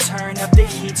rather turn up the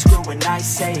heat, screw an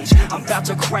ice age. I'm about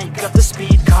to crank up the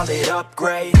speed, call it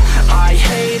upgrade. I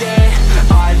hate it,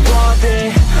 I love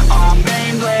it, I'm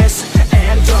aimless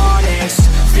and honest.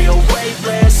 Feel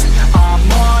weightless,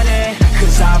 I'm on it,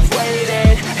 'cause I've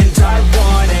waited and I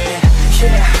want it,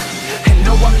 yeah. And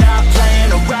no, I'm not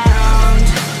playing around.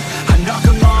 I knock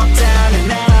them all down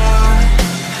and out,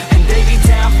 and baby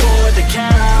down for the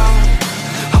count.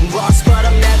 I'm lost but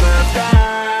I'm never found.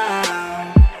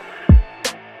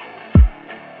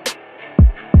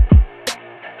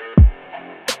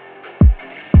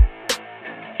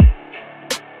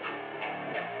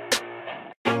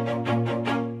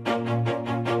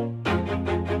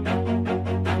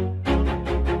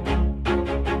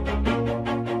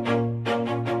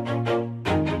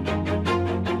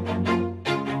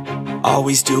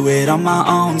 Always do it on my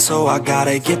own, so I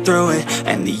gotta get through it.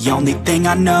 And the only thing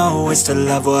I know is to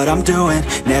love what I'm doing.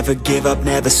 Never give up,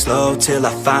 never slow, till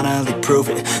I finally prove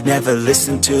it. Never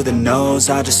listen to the no's,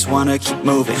 I just wanna keep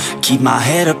moving. Keep my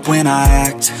head up when I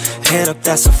act, head up,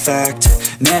 that's a fact.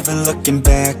 Never looking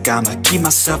back, I'ma keep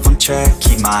myself on track.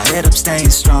 Keep my head up,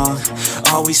 staying strong,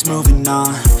 always moving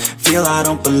on. Feel I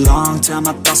don't belong, tell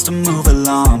my thoughts to move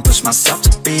along. Push myself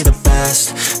to be the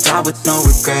best, die with no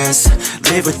regrets.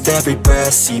 Live with every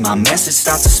breath, see my message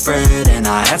start to spread. And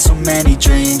I had so many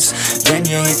dreams, then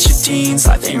you hit your teens.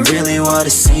 Life ain't really what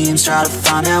it seems, try to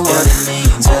find out what it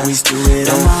means. Always do it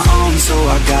on my own, so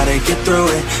I gotta get through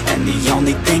it. And the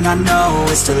only thing I know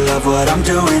is to love what I'm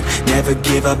doing. Never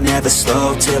give up, never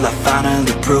slow, till I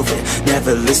finally prove it.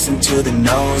 Never listen to the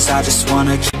no's, I just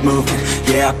wanna keep moving.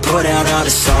 Yeah, I put out all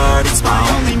this art, it's my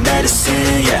only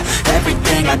medicine. Yeah,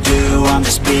 everything I do, I'm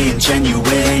just being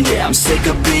genuine. Yeah, I'm sick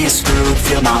of being screwed,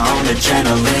 feel my own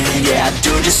adrenaline. Yeah, I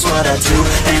do just what I do,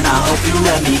 and I hope you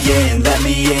let me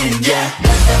in, yeah.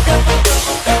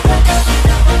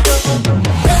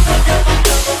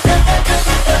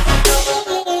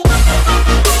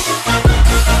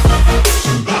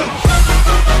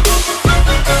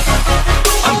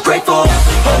 I'm grateful,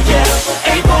 oh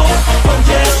yeah, able, oh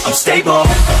yeah, I'm stable,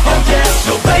 oh yeah,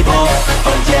 no label,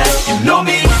 oh yeah, you know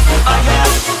me, I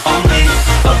have only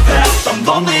a path, I'm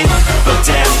lonely, but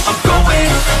damn, I'm going to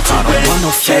win. I don't want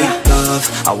no fake love,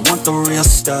 I want want the real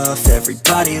stuff,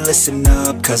 everybody listen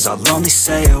up, cause I'll only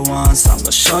say it once. I'm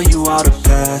gonna show you all the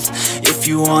path, if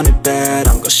you want it bad.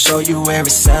 I'm gonna show you where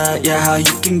it's at, yeah, how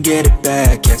you can get it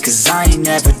back. Yeah, cause I ain't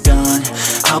never done,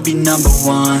 I'll be number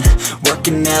one.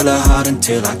 Working hella hard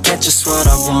until I get just what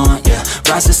I want, yeah.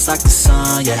 Rises like the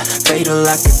sun, yeah, fatal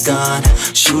like a gun.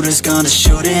 Shooter's gonna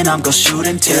shoot and I'm gonna shoot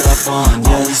until I won,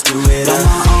 yeah. Always do it on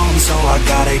my own, so I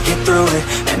gotta get through it.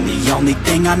 And the only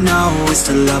thing I know is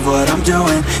to love what I'm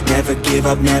doing. Never give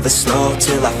up, never slow,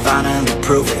 till I finally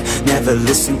prove it. Never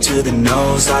listen to the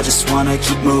no's, I just wanna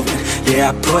keep moving.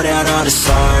 Yeah, I put out all this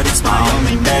art, it's my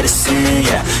only medicine,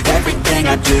 yeah. Everything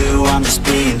I do, I'm just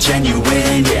being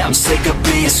genuine, yeah. I'm sick of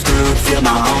being screwed, feel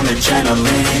my own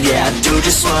adrenaline. Yeah, I do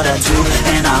just what I do,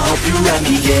 and I hope you let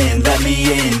me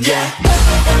in, yeah.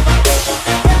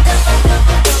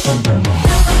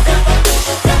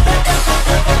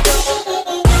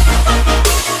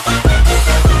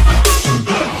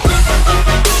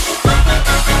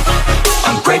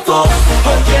 Grateful,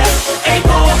 oh yeah,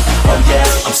 able, oh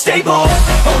yeah, I'm stable,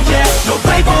 oh yeah, no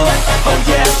label, oh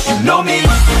yeah, you know me,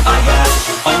 I have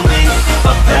only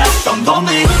a path, I'm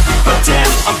lonely, but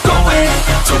damn, I'm going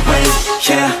to win,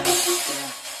 yeah.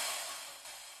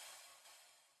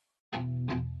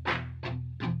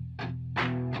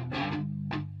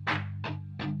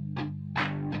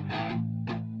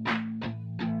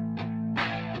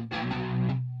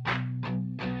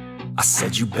 I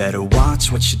said you better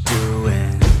watch what you're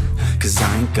doing, cause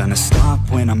I ain't gonna stop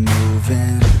when I'm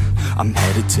moving. I'm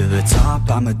headed to the top,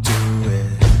 I'ma do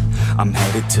it. I'm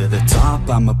headed to the top,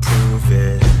 I'ma prove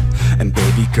it. And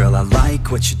baby girl, I like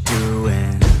what you're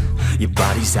doing. Your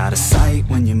body's out of sight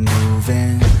when you're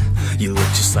moving. You look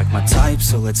just like my type,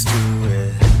 so let's do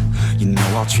it. You know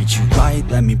I'll treat you right,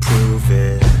 let me prove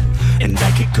it. And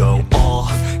I could go all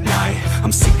night,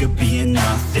 I'm sick of being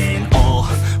nothing. All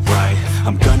right,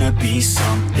 I'm gonna be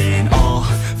something. I'll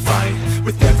fight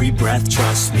with every breath,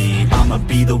 trust me. I'ma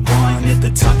be the one at the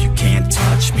top, you can't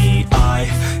touch me. I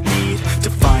need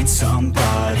to find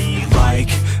somebody like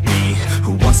me,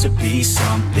 who wants to be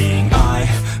something. I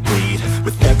bleed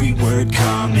with every word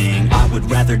coming. I would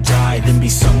rather die than be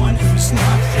someone who's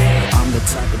nothing. I'm the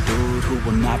type of dude who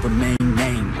will not remain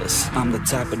nameless. I'm the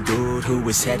type of dude who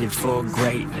is headed for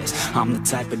greatness. I'm the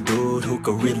type of dude who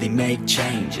could really make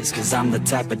changes, cause I'm the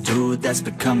type of dude that's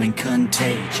becoming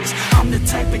contagious. I'm the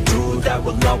type of dude that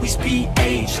will always be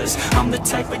ageless. I'm the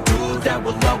type of dude that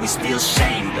will always feel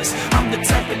shameless. I'm the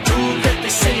type of dude that they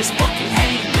say is fucking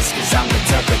heinous, cause I'm the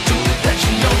type of dude that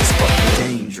you know is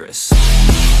fucking dangerous.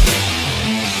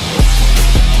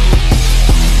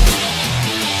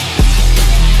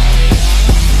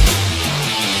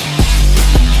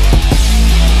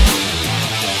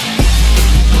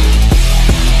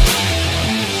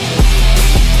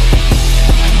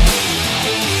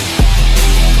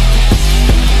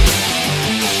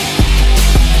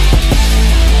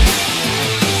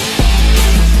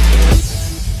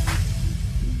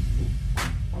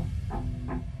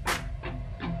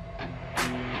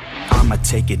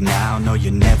 Take it now, no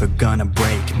you're never gonna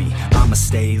break me. I'ma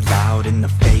stay loud in the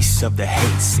face of the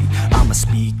hate, see. I'ma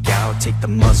speak out, take the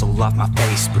muzzle off my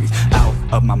face. Breathe out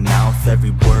of my mouth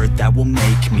every word that will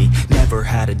make me. Never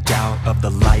had a doubt of the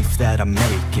life that I'm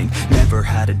making. Never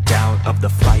had a doubt of the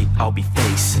fight I'll be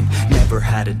facing. Never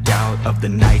had a doubt of the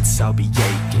nights I'll be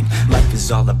aching. Life is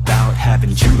all about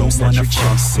having dreams that you're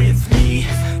chasing. With me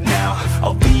now,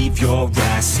 I'll leave your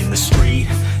ass in the street.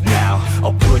 Now,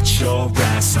 I'll put your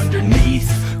ass underneath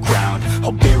ground.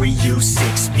 I'll bury you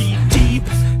 6 feet deep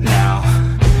now,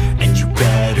 and you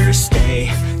better stay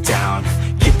down.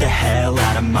 Get the hell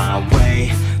out of my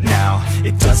way now.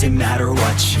 It doesn't matter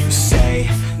what you say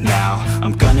now.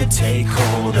 I'm gonna take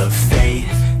hold of fate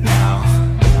now.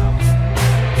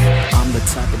 I'm the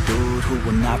type of dude who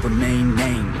will not remain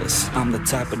nameless. I'm the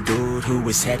type of dude who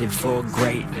is headed for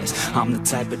greatness. I'm the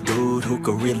type of dude who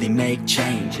could really make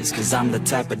changes, cause I'm the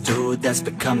type of dude that's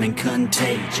becoming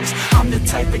contagious. I'm the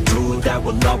type of dude that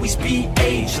will always be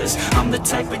ageless. I'm the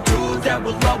type of dude that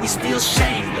will always feel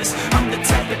shameless. I'm the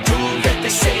type of dude that they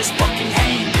say is fucking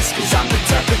heinous, cause I'm the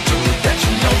type of dude that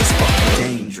you know is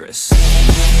fucking dangerous.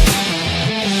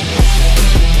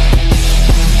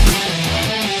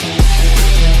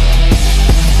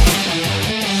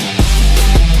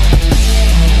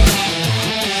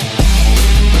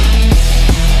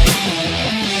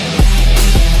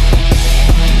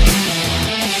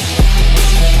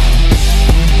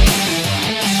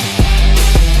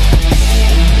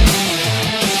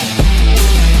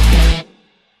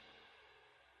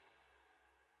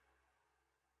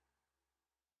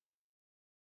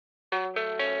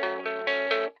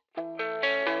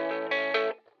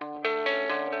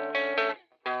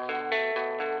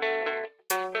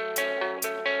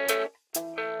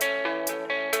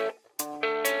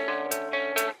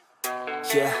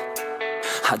 yeah.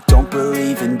 I don't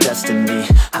believe in destiny,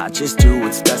 I just do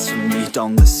what's best for me.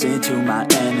 Don't listen to my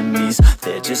enemies,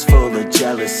 they're just full of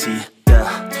jealousy.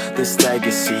 Yeah, this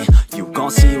legacy, you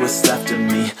gon' see what's left of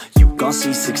me. You gon'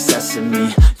 see success in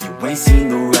me, you ain't seen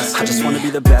the rest of me. I just wanna be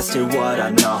the best at what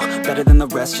I know, better than the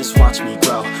rest, just watch me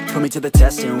grow. Put me to the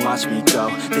test and watch me go.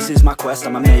 This is my quest,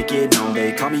 I'ma make it known.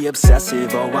 They call me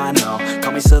obsessive, oh I know.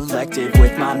 Call me selective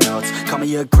with my notes, call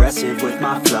me aggressive with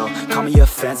my flow, call me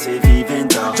offensive even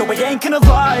though Joe, I ain't gonna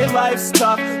lie, life's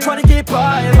tough. Try to get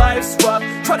by, life's rough.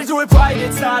 Try to do it right,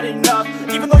 it's not enough.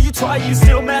 Even though you try, you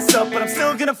still mess up. But I'm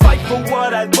still gonna fight for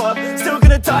what I love, still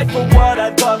gonna die for what I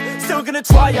love, still gonna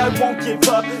try, I won't give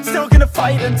up, still gonna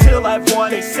fight until I've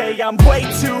won. They say I'm way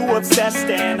too obsessed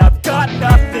and I've got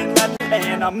nothing left,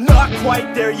 and I'm not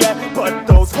quite there yet, but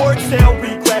those words they'll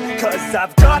regret, cause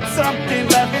I've got something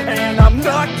left and I'm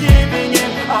not giving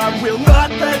in. I will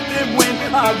not let them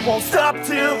win, I won't stop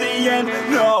till the end,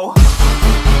 no.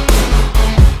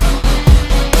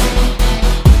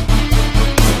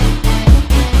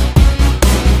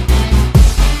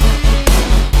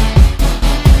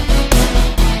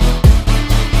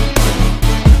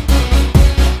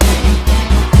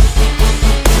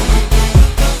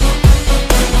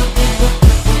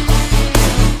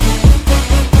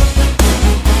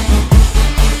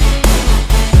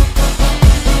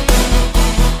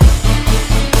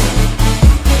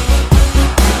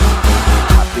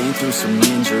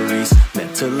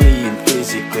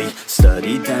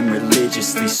 Studied them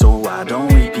religiously so I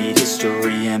don't repeat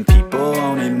history. And people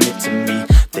won't admit to me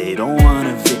they don't want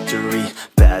a victory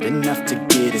bad enough to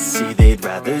get a C. They'd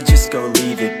rather just go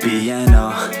leave it be. And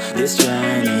oh, this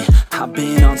journey I've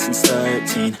been on since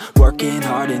 13, working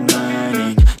hard and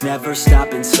learning, never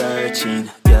stopping searching.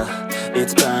 Yeah,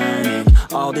 it's burning,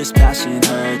 all this passion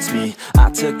hurts me. I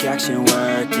took action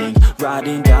working,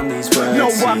 writing down these words. No,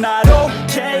 I'm not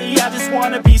okay, I just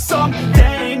wanna be something.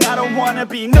 I don't wanna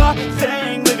be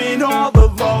nothing, living all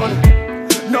alone.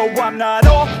 No, I'm not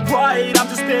alright, I'm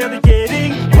just barely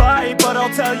getting by. But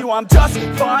I'll tell you I'm just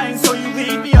fine, so you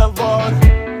leave me alone.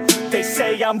 They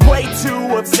say I'm way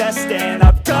too obsessed and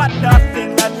I've got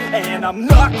nothing left, and I'm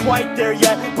not quite there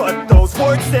yet, but those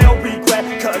words they'll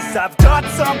regret, cause I've got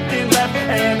something left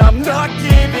and I'm not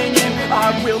giving in.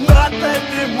 I will not let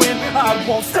them win, I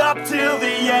won't stop till the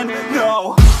end,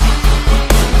 no.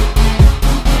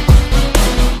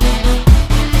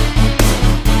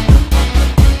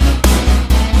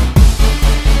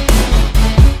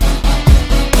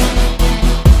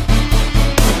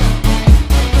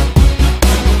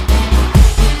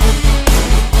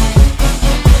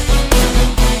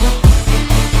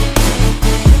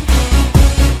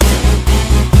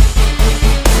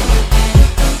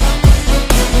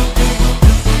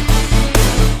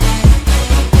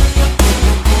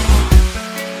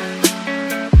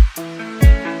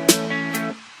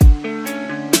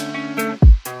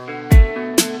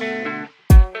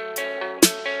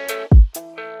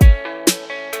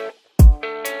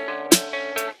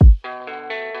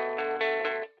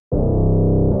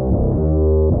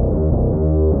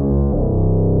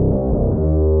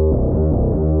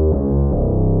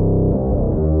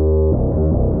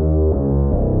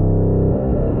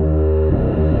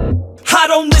 I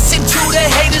don't listen to the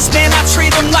haters, man, I treat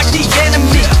them like the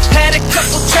enemy. Had a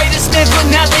couple traitors, man, but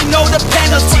now they know the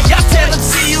penalty. I tell them,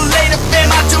 see you later, fam,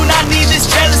 I do not need this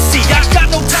jealousy. I got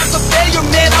no time for failure,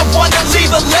 man, I wanna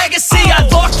leave a legacy. I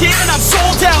lock in and I'm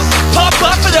sold out, pop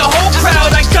up for the whole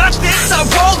crowd. I got this, I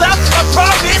roll out, I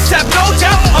promise, have no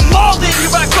doubt. I'm all in,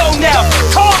 here I go now,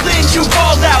 call in, you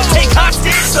fall out. Take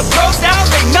hostage, the pros now,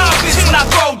 they novice when I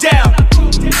throw down.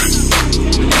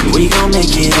 We gon'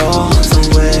 make it all the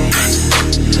way.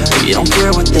 We don't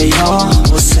care what they all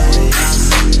will say.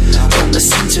 Don't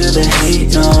listen to the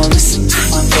hate, no, listen to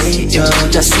my fate, yo.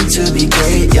 Destined to be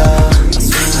great, yo.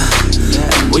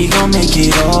 And we gon' make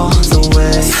it all the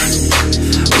way.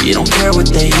 We don't care what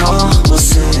they all will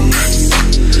say.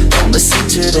 Don't listen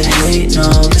to the hate, no,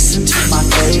 listen to my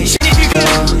fate, yo.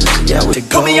 Yeah, we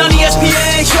Put me on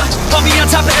ESPN, yeah. I'll be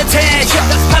on top of the 10,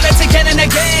 yeah. Highlights again and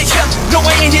again, yeah. No,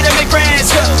 I ain't here to make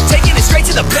friends, yeah. Taking it straight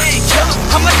to the bank, yeah.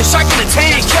 I'm like a shark in a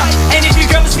tank, yeah. And if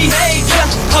your girl misbehave, yeah,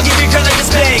 I'll give your girl like a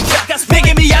spank, yeah. That's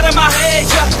making me out of my head,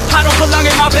 yeah. I don't belong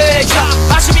in my bed, yeah.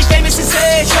 I should be famous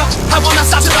instead, yeah. I will not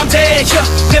stop till I'm dead, yeah.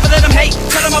 Never let them hate,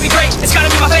 tell them I'll be great. It's gotta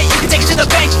be my fate, you can take it to the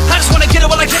bank. I just wanna get it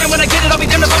while I can, and when I get it, I'll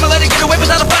be damned if I'ma let it get away.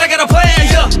 Without a fight, I got a plan,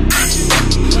 yeah.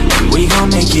 We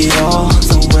gon' make it all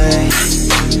the way.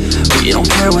 We don't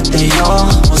care what they all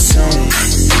will say.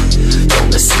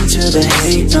 Don't listen to the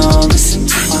hate, no, listen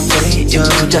to my fate, yo.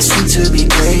 Destined to be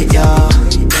great, yo.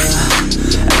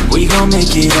 And we gon'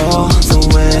 make it all the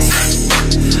way.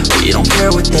 We don't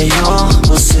care what they all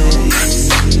will say.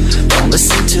 Don't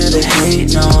listen to the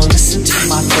hate, no, listen to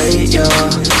my fate, yo.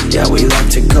 Yeah, we like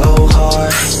to go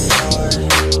hard.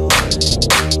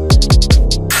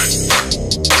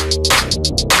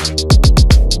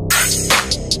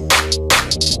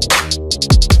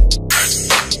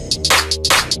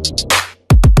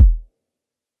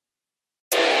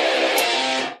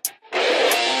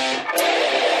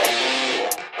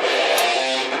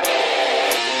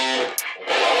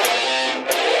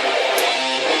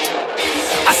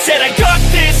 Said I got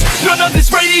this, none of this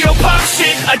radio pop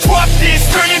shit. I dropped this,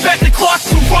 turning back the clock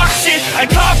to rock shit. I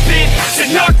cop it,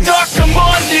 said knock knock, I'm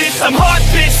on this. I'm hot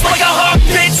bitch, like a hot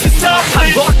bitch, it's tough.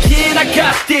 I lock in, I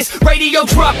got this, radio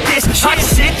drop this. Hot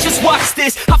shit, just watch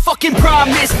this, I fucking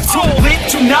promise. Too lit,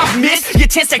 do not miss your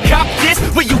chance to cop this.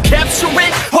 Will you capture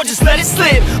it, or just let it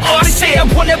slip? Or say I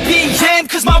wanna be him,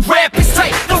 cause my rap is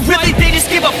tight. But really they just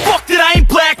give a fuck that I ain't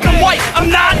black and white.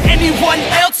 I'm not anyone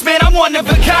else, man, I'm one of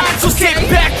a kind. So sit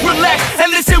back, relax,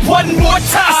 and listen one more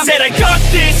time. I said I got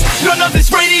this, none of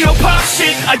this radio pop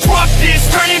shit. I dropped this,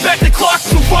 turning back the clock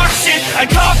to rock shit. I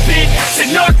cop it,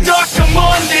 said knock knock, I'm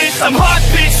on this. I'm hot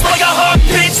bitch, like a hot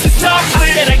bitch, the top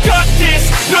lit. I said I got this,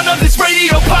 none of this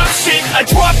radio pop shit. I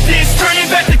dropped this, turning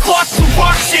back the clock to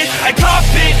rock shit. I cop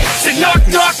it, said knock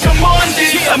knock, I'm on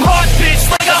this. I'm hot bitch,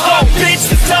 like a hot bitch,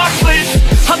 the top lit.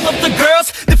 I love the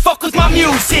girls that fuck with my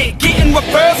music, getting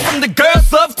referrals from the girls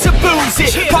love to booze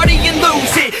it, party and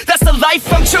lose it. That's the life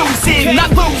I'm choosing,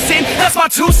 not losing. That's my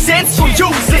 2 cents, so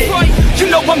use it. You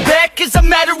know I'm back, as a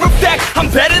matter of fact. I'm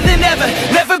better than ever,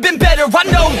 never been better. I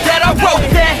know that I wrote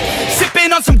that.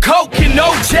 Sipping on some coke and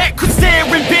no jack, could stare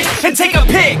and bitch and take a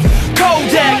pic.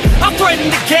 Kodak, I threaten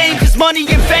the game, cause money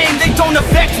and fame, they don't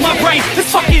affect my brain.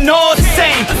 It's fucking all the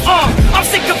same. I'm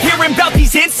sick of hearing about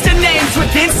these Insta names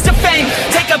with Insta fame.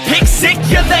 Take a pic, sick,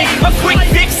 you're lame. A quick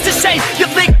fix to shame, you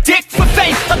lick dick for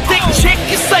fame. A thick chick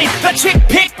is slain, a chick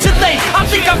picked to lane. I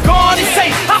think I've gone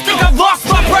insane, I think I've lost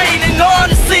my brain. And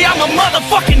honestly, I'm a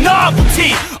motherfucking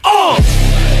novelty.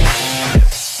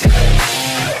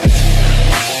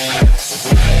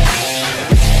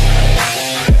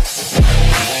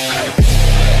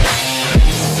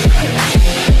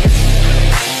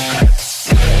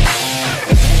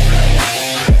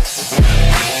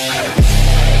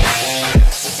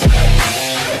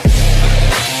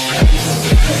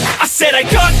 Said I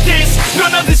got this,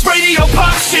 none of this radio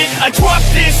pop shit. I dropped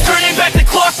this, turning back the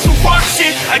clock to rock shit.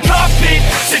 I cop it,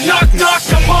 said knock knock,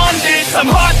 I'm on this. I'm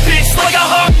hot bitch, like a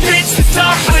hot bitch, the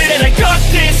top lit. I said I got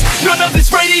this, none of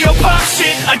this radio pop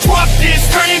shit. I dropped this,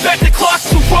 turning back the clock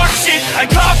to rock shit. I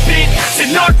cop it, said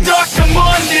knock knock, I'm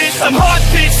on this. I'm hot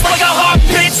bitch, like a hot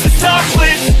bitch, the top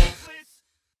lit.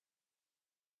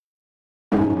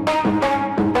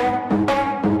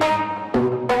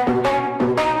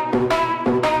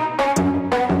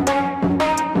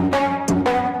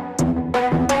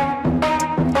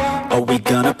 We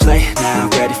gonna play now,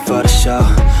 ready for the show.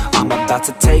 I'm about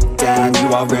to take down,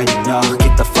 you already know.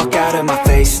 Get the fuck out of my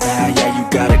face now, yeah, you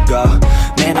gotta go.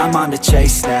 Man, I'm on the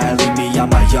chase now, leave me on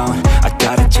my own. I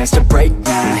got a chance to break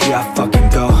now, here I fucking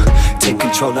go. Take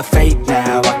control of fate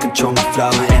now, I control my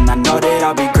flow. And I know that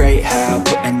I'll be great, how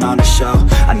putting on a show.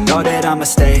 I know that I'ma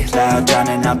stay loud,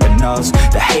 drowning out the noise.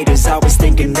 The haters always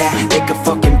thinking that they could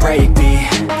fucking break me.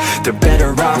 They're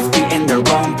better off eating their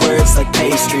own words like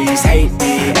pastries. Hate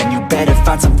me, and you better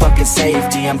find some fucking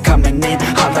safety. I'm coming in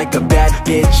hot like a bad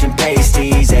bitch in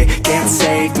pasties. They can't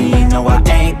save me, no I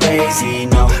ain't lazy,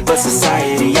 no. But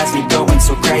society has me going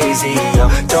so crazy, yo.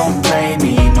 Don't blame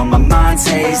me, no my mind's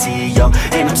hazy, yo.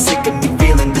 And I'm sick of me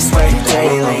feeling this way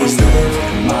daily. I'll always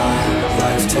live my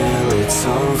life till it's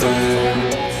over,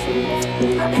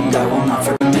 and I will not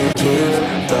forgive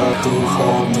the who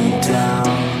hold me down.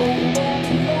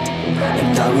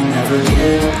 And I will never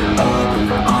give up,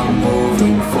 I'm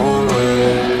moving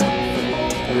forward.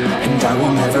 And I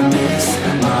will never miss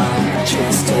my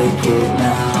chance, take it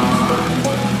now.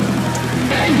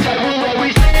 And I will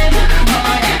always live my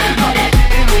life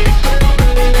till it's over.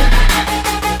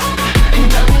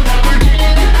 And I will never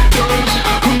give those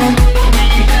who hold me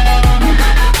down.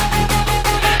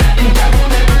 And I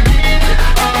will never give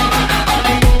up, I'm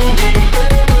moving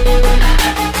forward.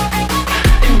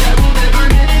 And I will never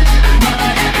miss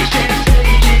my chance,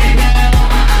 take it now.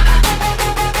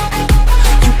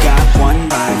 You got one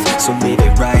life, so live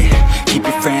it right. Keep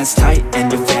your friends tight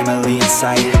and your family in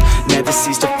sight. Never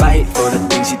cease to fight for the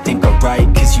things you think are right,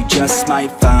 cause you just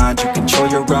might find you control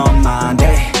your own mind,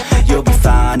 eh? You'll be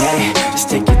fine, eh? Just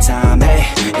take your time, eh?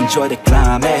 Enjoy the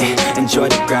climb, eh? Enjoy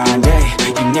the grind,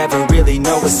 eh? You never really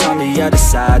know what's on the other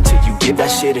side till you give that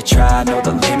shit a try. Know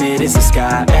the limit is the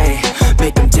sky, ayy.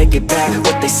 Make them take it back,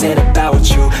 what they said about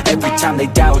you. Every time they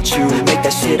doubt you, make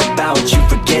that shit about you.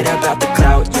 Forget about the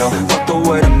clout, yo, fuck the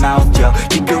word of mouth, yo.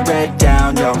 Keep your head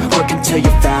down, yo, work until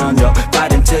you found, yo.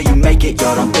 Fight until you make it,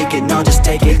 yo, don't think it, no, just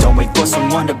take it. Don't wait for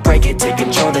someone to break it, take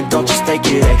control, then don't just fake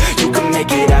it, ayy. You can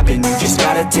make it happen, you just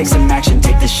gotta take some action.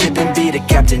 Take the ship and be the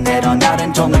captain, head on out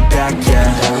and don't look back, yeah.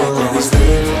 I will always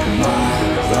live my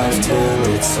life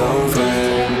till it's over,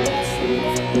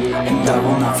 and I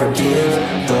will not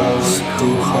forgive those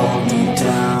who hold me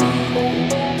down.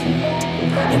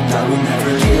 And I will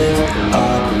never give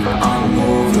up, I'm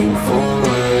moving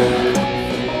forward,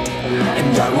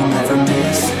 and I will never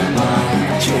miss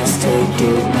my chance, take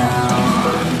it now.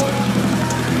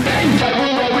 And I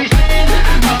will always live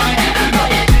my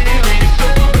life till it's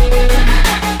over,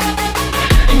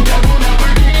 and I will not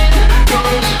forgive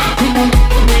those who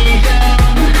hold me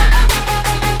down.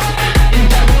 And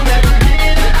I will never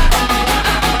give up,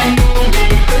 I'm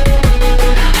moving forward,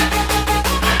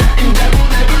 and I will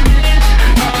never miss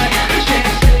my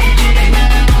chance, take it now.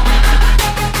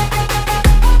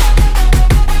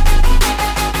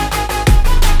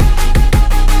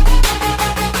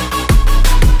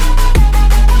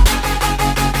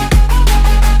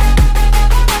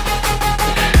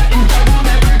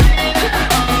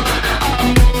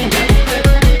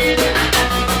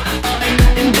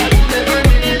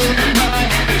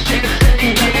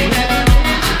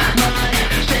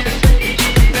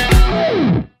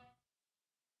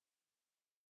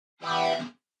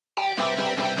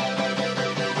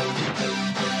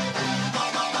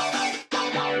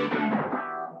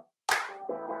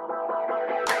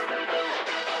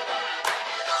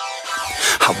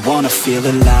 I wanna feel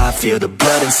alive, feel the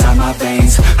blood inside my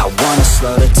veins. I wanna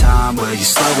slow the time, will you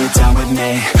slow it down with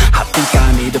me? I think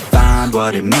I need to find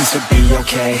what it means to be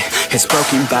okay. It's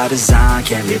broken by design,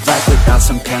 can't live life without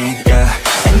some pain, yeah.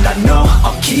 And I know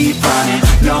I'll keep running,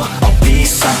 no, I'll be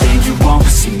something. You won't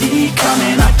see me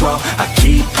coming, I grow, I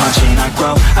keep punching, I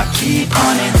grow, I keep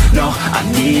hunting. No, I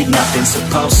need nothing,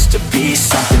 supposed to be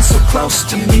something so close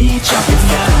to me. Jumping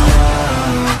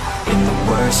out in the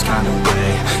worst kind of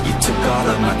way. You took all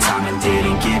of my time and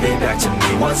didn't give it back to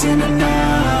me. Wasn't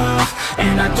enough,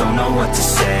 and I don't know what to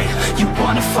say. You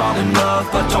wanna fall in love,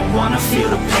 but don't wanna feel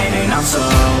the pain. And I'm so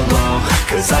low,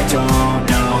 cause I don't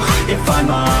know if I'm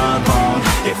alone,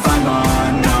 if I'm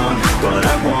unknown. But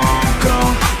I won't go,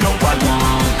 no I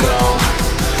won't go.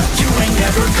 You ain't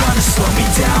never gonna slow me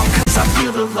down, cause I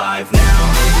feel alive now.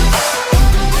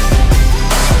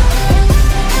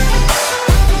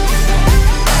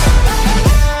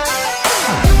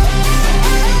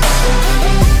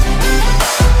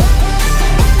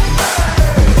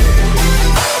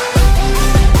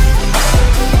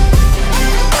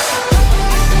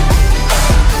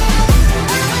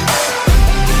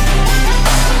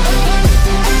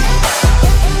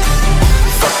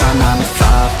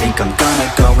 Think I'm gonna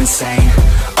go insane.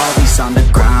 Always on the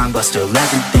grind, but still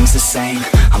everything's the same.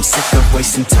 I'm sick of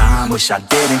wasting time, wish I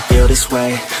didn't feel this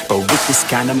way. But with this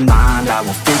kind of mind, I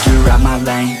will figure out my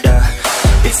lane, yeah.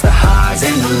 It's the highs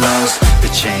and the lows, the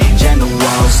change and the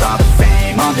woes. All the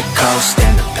fame on the coast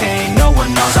and the pain no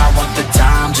one knows. I want the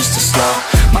time just to slow,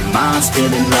 my mind's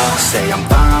feeling low. Say I'm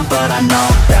fine, but I know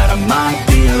that I might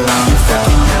be alone. You felt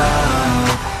me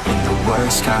up in the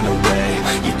worst kind of way.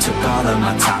 You took all of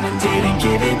my time and didn't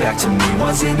give it back to me.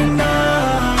 Wasn't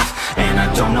enough, and I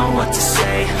don't know what to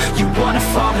say. You wanna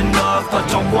fall in love, but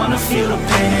don't wanna feel the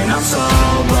pain. And I'm so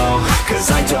low, cause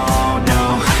I don't know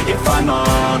if I'm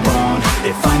alone,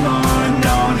 if I'm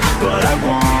unknown. But I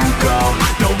won't go,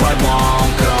 no I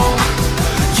won't go.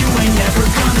 You ain't never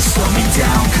gonna slow me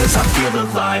down, cause I feel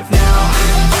alive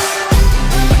now.